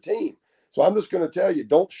you for the team. So I'm just going to tell you,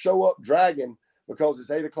 don't show up dragging because it's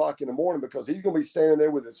 8 o'clock in the morning, because he's going to be standing there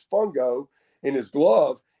with his fungo in his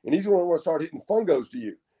glove, and he's going to want to start hitting fungos to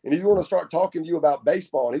you. And he's going to start talking to you about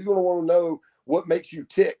baseball. And he's going to want to know what makes you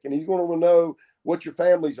tick. And he's going to want to know what your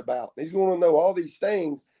family's about. And he's going to know all these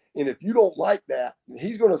things. And if you don't like that,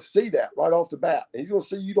 he's going to see that right off the bat. And he's going to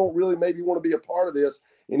see you don't really maybe want to be a part of this.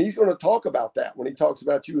 And he's going to talk about that when he talks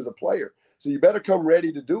about you as a player. So you better come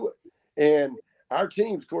ready to do it. And our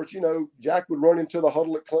teams, of course, Jack would run into the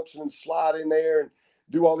huddle at Clemson and slide in there and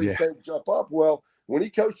do all these things, jump up. Well, when he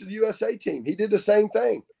coached the USA team, he did the same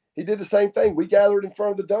thing. We gathered in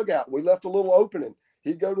front of the dugout. We left a little opening.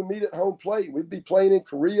 He'd go to meet at home plate. We'd be playing in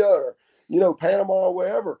Korea or, Panama or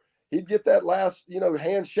wherever. he'd get that last,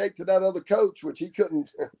 handshake to that other coach, which he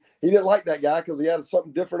couldn't. He didn't like that guy because he had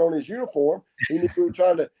something different on his uniform. He knew we were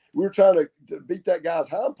trying to beat that guy's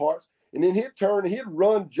hind parts. And then he'd turn and he'd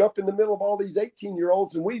run, jump in the middle of all these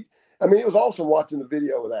 18-year-olds. And it was awesome watching the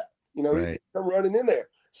video of that. He'd come running in there.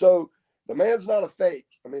 So the man's not a fake.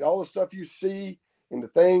 I mean, all the stuff you see and the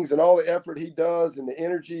things and all the effort he does and the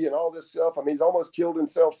energy and all this stuff. I mean, he's almost killed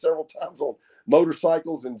himself several times on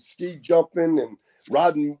motorcycles and ski jumping and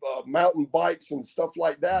riding mountain bikes and stuff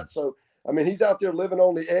like that. So, I mean, he's out there living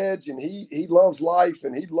on the edge, and he loves life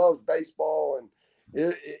and he loves baseball,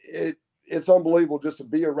 and it's unbelievable just to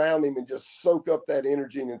be around him and just soak up that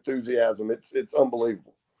energy and enthusiasm. It's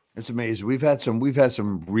unbelievable. It's amazing. We've had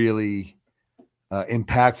some really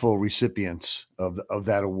impactful recipients of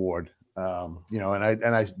that award. And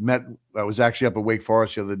I was actually up at Wake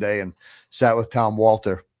Forest the other day and sat with Tom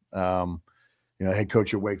Walter, head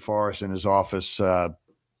coach at Wake Forest, in his office, for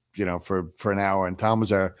an hour. And Tom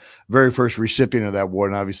was our very first recipient of that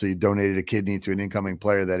award. And obviously he donated a kidney to an incoming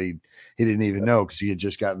player that he didn't even know because he had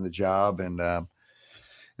just gotten the job. And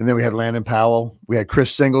then we had Landon Powell. We had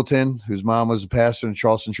Chris Singleton, whose mom was a pastor in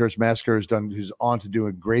Charleston Church Massacre, who's on to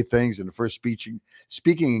doing great things. And the first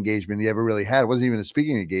speaking engagement he ever really had, it wasn't even a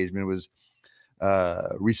speaking engagement. It was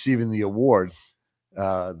receiving the award,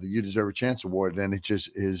 the You Deserve a Chance award. And it just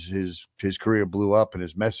his career blew up and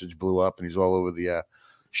his message blew up, and he's all over the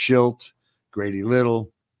Schilt, Grady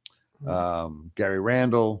Little, Gary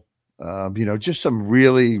Randall, just some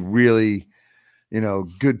really, really,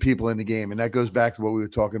 good people in the game. And that goes back to what we were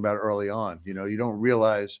talking about early on. You don't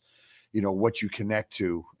realize, what you connect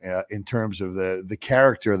to in terms of the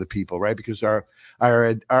character of the people, right? Because our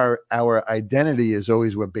identity is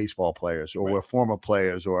always we're baseball players, or we're former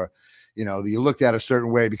players, or, you looked at a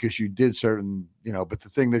certain way because you did certain, but the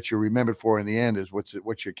thing that you're remembered for in the end is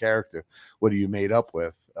what's your character? What are you made up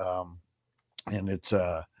with? And it's,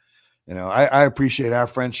 I appreciate our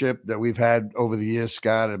friendship that we've had over the years,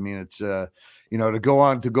 Scott. I mean, it's, to go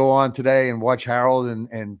on today and watch Harold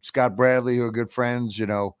and Scott Bradley, who are good friends,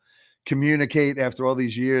 communicate after all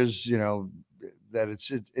these years, that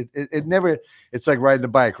it never, it's like riding a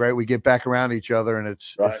bike, right? We get back around each other, and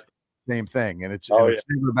it's the same thing. And it's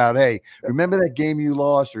never about, hey, remember that game you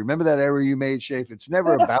lost? Remember that error you made, Shafe? It's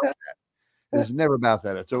never about that. It's never about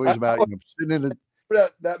that. It's always about sitting in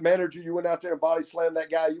that manager you went out there and body slammed that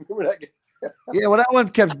guy. You remember that guy? Yeah, well, that one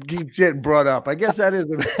keeps getting brought up. I guess that is.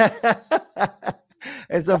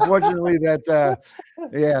 It's unfortunately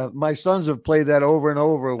that, my sons have played that over and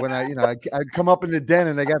over. When I come up in the den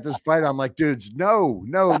and they got this fight, I'm like, dudes, no.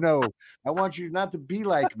 I want you not to be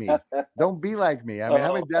like me. Don't be like me. I mean,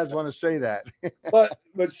 how many dads want to say that? but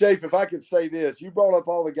Shafe, if I could say this, you brought up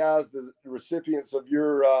all the guys, the recipients of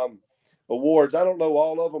your awards. I don't know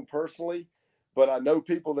all of them personally, but I know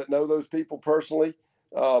people that know those people personally.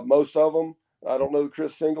 Most of them. I don't know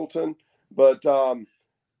Chris Singleton, but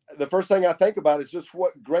the first thing I think about is just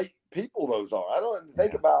what great people those are. I don't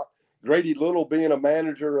think about Grady Little being a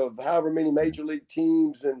manager of however many major league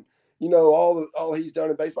teams and, all he's done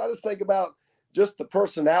in baseball. I just think about just the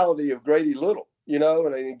personality of Grady Little,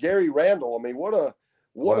 and Gary Randall. I mean, what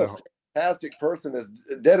a fantastic person has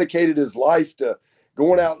dedicated his life to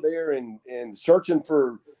going out there and searching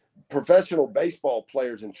for professional baseball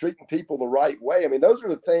players and treating people the right way. I mean, those are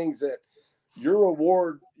the things that your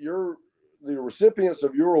award, the recipients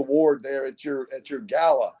of your award there at your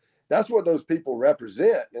gala, that's what those people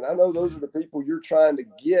represent. And I know those are the people you're trying to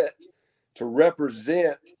get to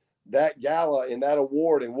represent that gala and that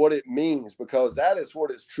award and what it means, because that is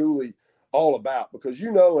what it's truly all about. Because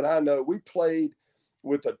and I know we played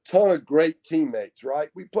with a ton of great teammates, right?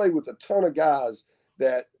 We played with a ton of guys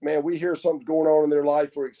that, man, we hear something's going on in their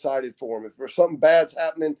life, we're excited for them. If there's something bad's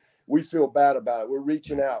happening, we feel bad about it. We're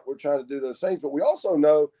reaching out. We're trying to do those things. But we also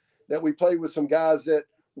know that we played with some guys that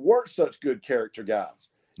weren't such good character guys.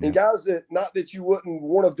 And guys that, not that you wouldn't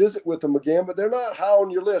want to visit with them again, but they're not high on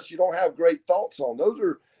your list. You don't have great thoughts on.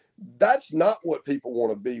 That's not what people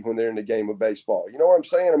want to be when they're in the game of baseball. You know what I'm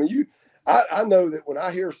saying? I mean, I know that when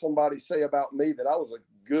I hear somebody say about me that I was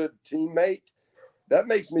a good teammate, that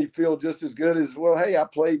makes me feel just as good as, well, hey, I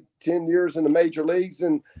played 10 years in the major leagues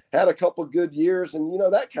and had a couple of good years and,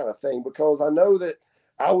 that kind of thing, because I know that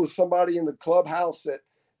I was somebody in the clubhouse that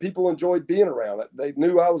people enjoyed being around. They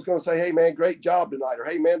knew I was going to say, hey, man, great job tonight, or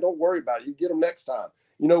hey, man, don't worry about it. You get them next time,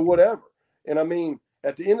 whatever. And I mean,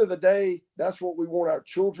 at the end of the day, that's what we want our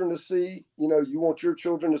children to see. You want your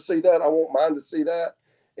children to see that. I want mine to see that.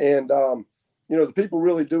 And, the people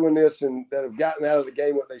really doing this and that have gotten out of the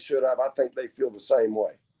game what they should have, I think they feel the same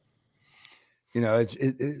way. It's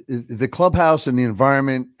the clubhouse and the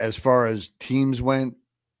environment as far as teams went.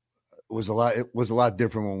 was a lot. It was a lot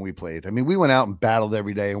different when we played. I mean, we went out and battled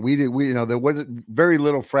every day, and there was very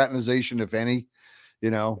little fraternization, if any.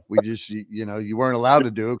 We just, you weren't allowed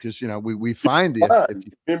to do it because, we find you.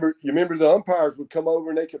 You remember the umpires would come over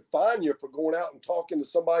and they could fine you for going out and talking to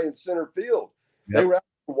somebody in center field. Yep. They were out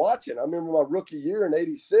watching. I remember my rookie year in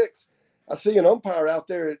 '86. I see an umpire out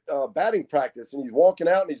there at batting practice, and he's walking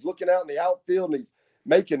out and he's looking out in the outfield and he's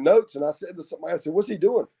making notes. And I said to somebody, what's he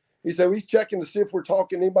doing? He said, well, he's checking to see if we're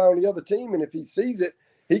talking to anybody on the other team. And if he sees it,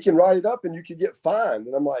 he can write it up and you could get fined.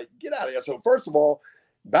 And I'm like, get out of here. So first of all,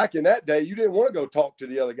 back in that day, you didn't want to go talk to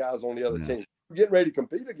the other guys on the other team. You're getting ready to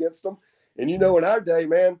compete against them. And, in our day,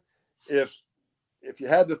 man, if you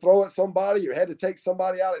had to throw at somebody or had to take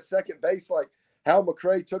somebody out at second base, like Hal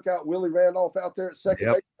McRae took out Willie Randolph out there at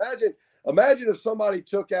second base. Imagine if somebody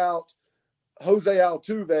took out Jose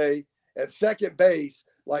Altuve at second base,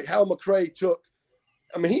 like Hal McRae took.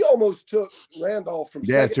 I mean, he almost took Randolph from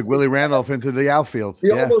second. Took Willie Randolph into the outfield.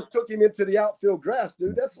 He almost took him into the outfield grass,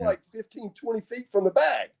 dude. That's like 15, 20 feet from the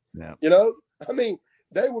bag. Yeah. I mean,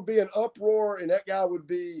 they would be an uproar, and that guy would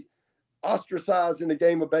be ostracized in the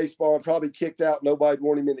game of baseball and probably kicked out. Nobody'd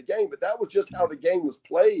want him in the game. But that was just how the game was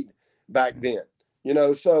played back then.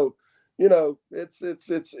 So it's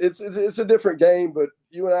a different game. But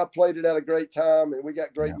you and I played it at a great time, and we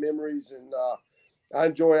got great memories. And I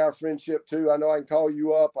enjoy our friendship too. I know I can call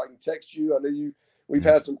you up. I can text you. I know we've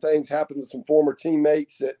had some things happen to some former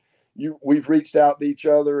teammates that we've reached out to each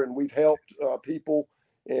other and we've helped people.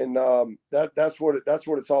 And that's what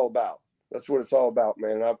it's all about. That's what it's all about,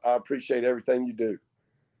 man. I appreciate everything you do.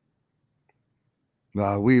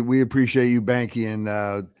 We appreciate you, Banky. And,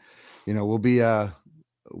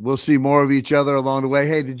 we'll see more of each other along the way.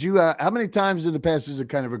 Hey, did you, how many times in the past, this is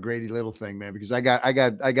kind of a Grady Little thing, man, because I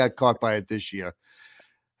got caught by it this year.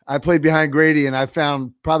 I played behind Grady and I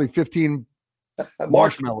found probably 15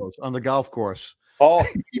 marshmallows on the golf course. All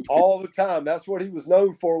the time. That's what he was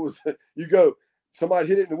known for was somebody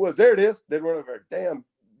hit it in the woods. There it is. They'd run over. Damn.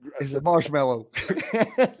 It's a marshmallow.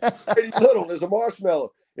 Grady Little is a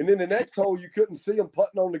marshmallow. And then the next hole, you couldn't see him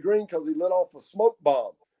putting on the green because he lit off a smoke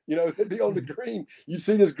bomb. It'd be on the green. You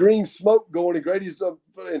see this green smoke going and Grady's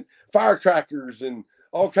putting firecrackers and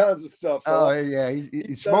all kinds of stuff. So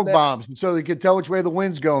he smoke bombs. And so he could tell which way the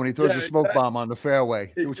wind's going. He throws a smoke bomb on the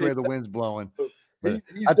fairway, which way the wind's blowing.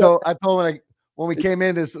 I told when we came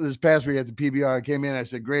in this past week at the PBR, I came in, I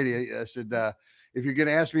said, Grady, I said, if you're going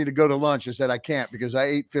to ask me to go to lunch, I said, I can't because I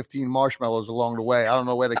ate 15 marshmallows along the way. I don't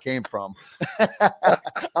know where they came from.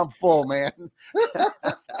 I'm full, man.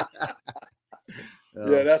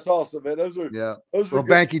 Yeah, that's awesome, man. Those are well,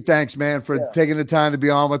 Banky, thanks, man, for taking the time to be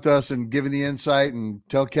on with us and giving the insight. And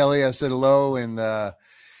tell Kelly I said hello. And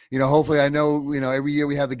hopefully, I know every year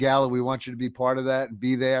we have the gala. We want you to be part of that and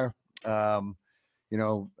be there. Obviously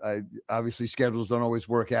schedules don't always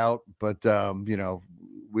work out, but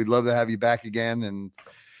we'd love to have you back again. And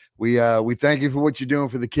we thank you for what you're doing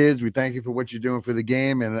for the kids. We thank you for what you're doing for the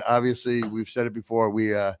game. And obviously, we've said it before.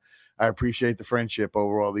 I appreciate the friendship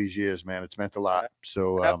over all these years, man. It's meant a lot.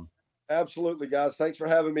 So, absolutely, guys. Thanks for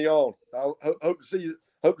having me on. I hope to see you.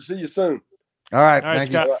 Hope to see you soon. All right. All right,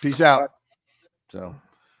 thank Scott. you. Peace out. So,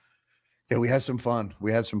 we had some fun.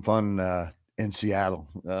 We had some fun in Seattle.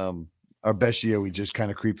 Our best year, we just kind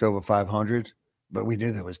of creeped over 500, but we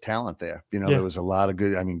knew there was talent there. There was a lot of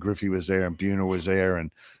good. I mean, Griffey was there, and Buhner was there, and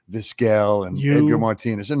Vizquel, and Edgar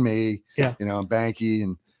Martinez, and me. And Banky,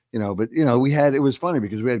 and. But it was funny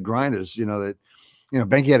because we had grinders,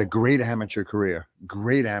 Banky had a great amateur career,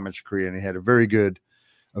 and he had a very good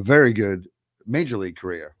major league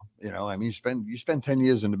career. You spend 10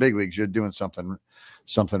 years in the big leagues, you're doing something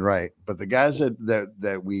right. But the guys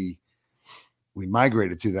that we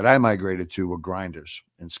migrated to, that I migrated to, were grinders,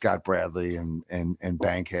 and Scott Bradley and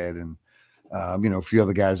Bankhead and a few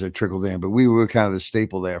other guys that trickled in. But we were kind of the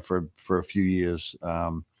staple there for a few years.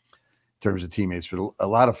 In terms of teammates, but a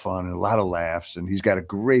lot of fun and a lot of laughs, and he's got a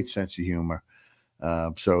great sense of humor.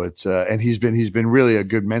 So it's and he's been really a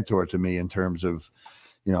good mentor to me in terms of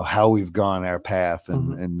how we've gone our path,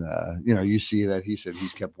 and you see that he said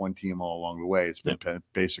he's kept one team all along the way. It's been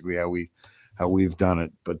basically how we've done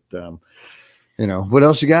it. But what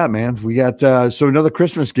else you got, man? We got so another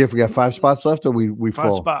Christmas gift. We got 5 spots left, or we 5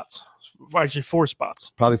 full? spots. Well, actually 4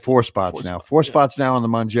 spots. Probably 4 spots now. 4 spots now on the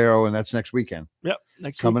Manjaro, and that's next weekend. Yep,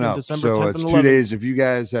 next coming weekend, up. December 10th so and it's 11th. 2 days. If you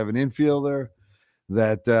guys have an infielder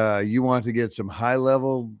that you want to get some high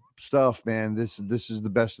level stuff, man, this is the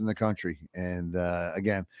best in the country. And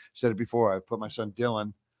again, said it before. I put my son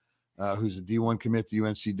Dylan, who's a D1 commit to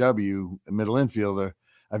UNCW, a middle infielder.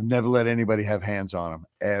 I've never let anybody have hands on him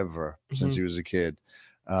ever since he was a kid,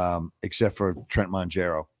 except for Trent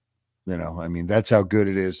Manjaro. You know, I mean, that's how good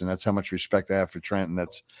it is, and that's how much respect I have for Trent, and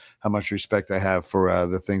that's how much respect I have for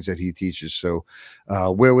the things that he teaches. So,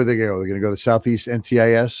 where would they go? They're going to go to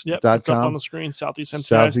SoutheastNTIS.com. Yep, it's up on the screen,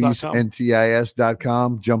 SoutheastNTIS.com.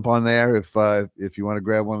 SoutheastNTIS.com. Jump on there if you want to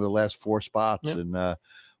grab one of the last 4 spots, and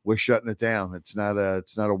we're shutting it down. It's not a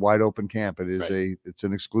wide open camp. It is it's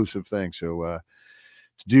an exclusive thing. So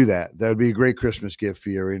to do that would be a great Christmas gift for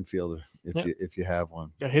your infielder if you have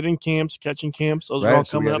one. Yeah, hitting camps, catching camps, those are all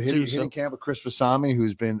coming up too. Hitting camp with Chris Vasami,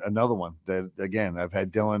 who's been another one that, again, I've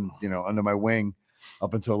had Dylan, under my wing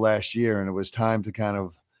up until last year, and it was time to kind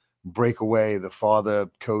of break away the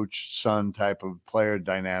father, coach, son type of player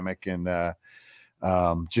dynamic, and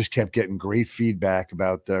just kept getting great feedback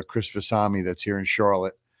about Chris Vasami that's here in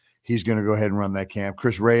Charlotte. He's going to go ahead and run that camp.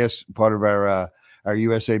 Chris Reyes, part of our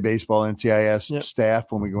USA Baseball NTIS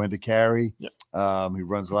staff when we go into Cary. He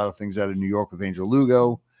runs a lot of things out of New York with Angel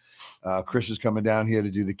Lugo. Chris is coming down here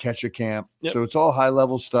to do the catcher camp. So it's all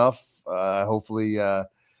high-level stuff. Hopefully,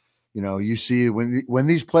 you see when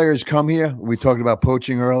these players come here, we talked about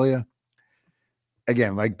poaching earlier.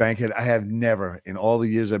 Again, like Bankhead, I have never, in all the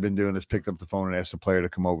years I've been doing this, picked up the phone and asked a player to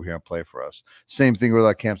come over here and play for us. Same thing with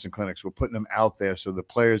our camps and clinics. We're putting them out there so the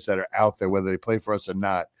players that are out there, whether they play for us or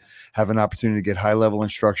not, have an opportunity to get high-level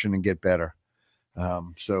instruction and get better.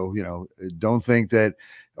 So, don't think that,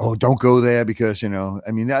 don't go there because, a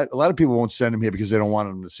lot of people won't send them here because they don't want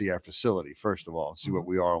them to see our facility, first of all, and see what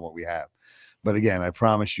we are and what we have. But again, I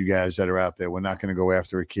promise you guys that are out there, we're not going to go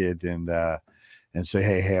after a kid and say,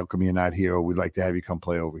 hey, how come you're not here? Or we'd like to have you come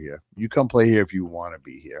play over here. You come play here if you want to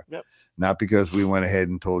be here. Not because we went ahead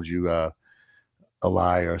and told you a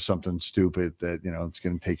lie or something stupid that, it's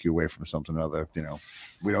going to take you away from something other.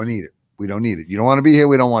 We don't need it. We don't need it. You don't want to be here.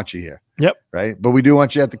 We don't want you here. Right. But we do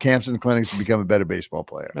want you at the camps and the clinics to become a better baseball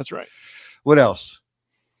player. That's right. What else?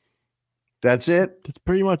 That's it. That's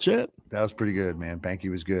pretty much it. That was pretty good, man.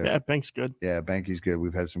 Banky was good. Yeah, Bank's good. Yeah, Banky's good.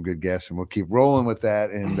 We've had some good guests, and we'll keep rolling with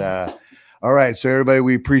that. And all right, so everybody,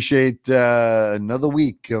 we appreciate another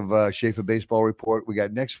week of Schaefer Baseball Report. We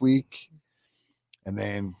got next week, and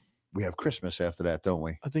then we have Christmas after that, don't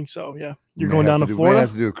we? I think so, yeah. You're going down to Florida? We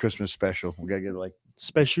have to do a Christmas special. We got to get like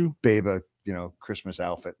special Beba, Christmas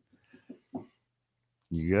outfit.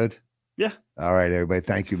 You good? Yeah. All right, everybody.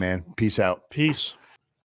 Thank you, man. Peace out. Peace.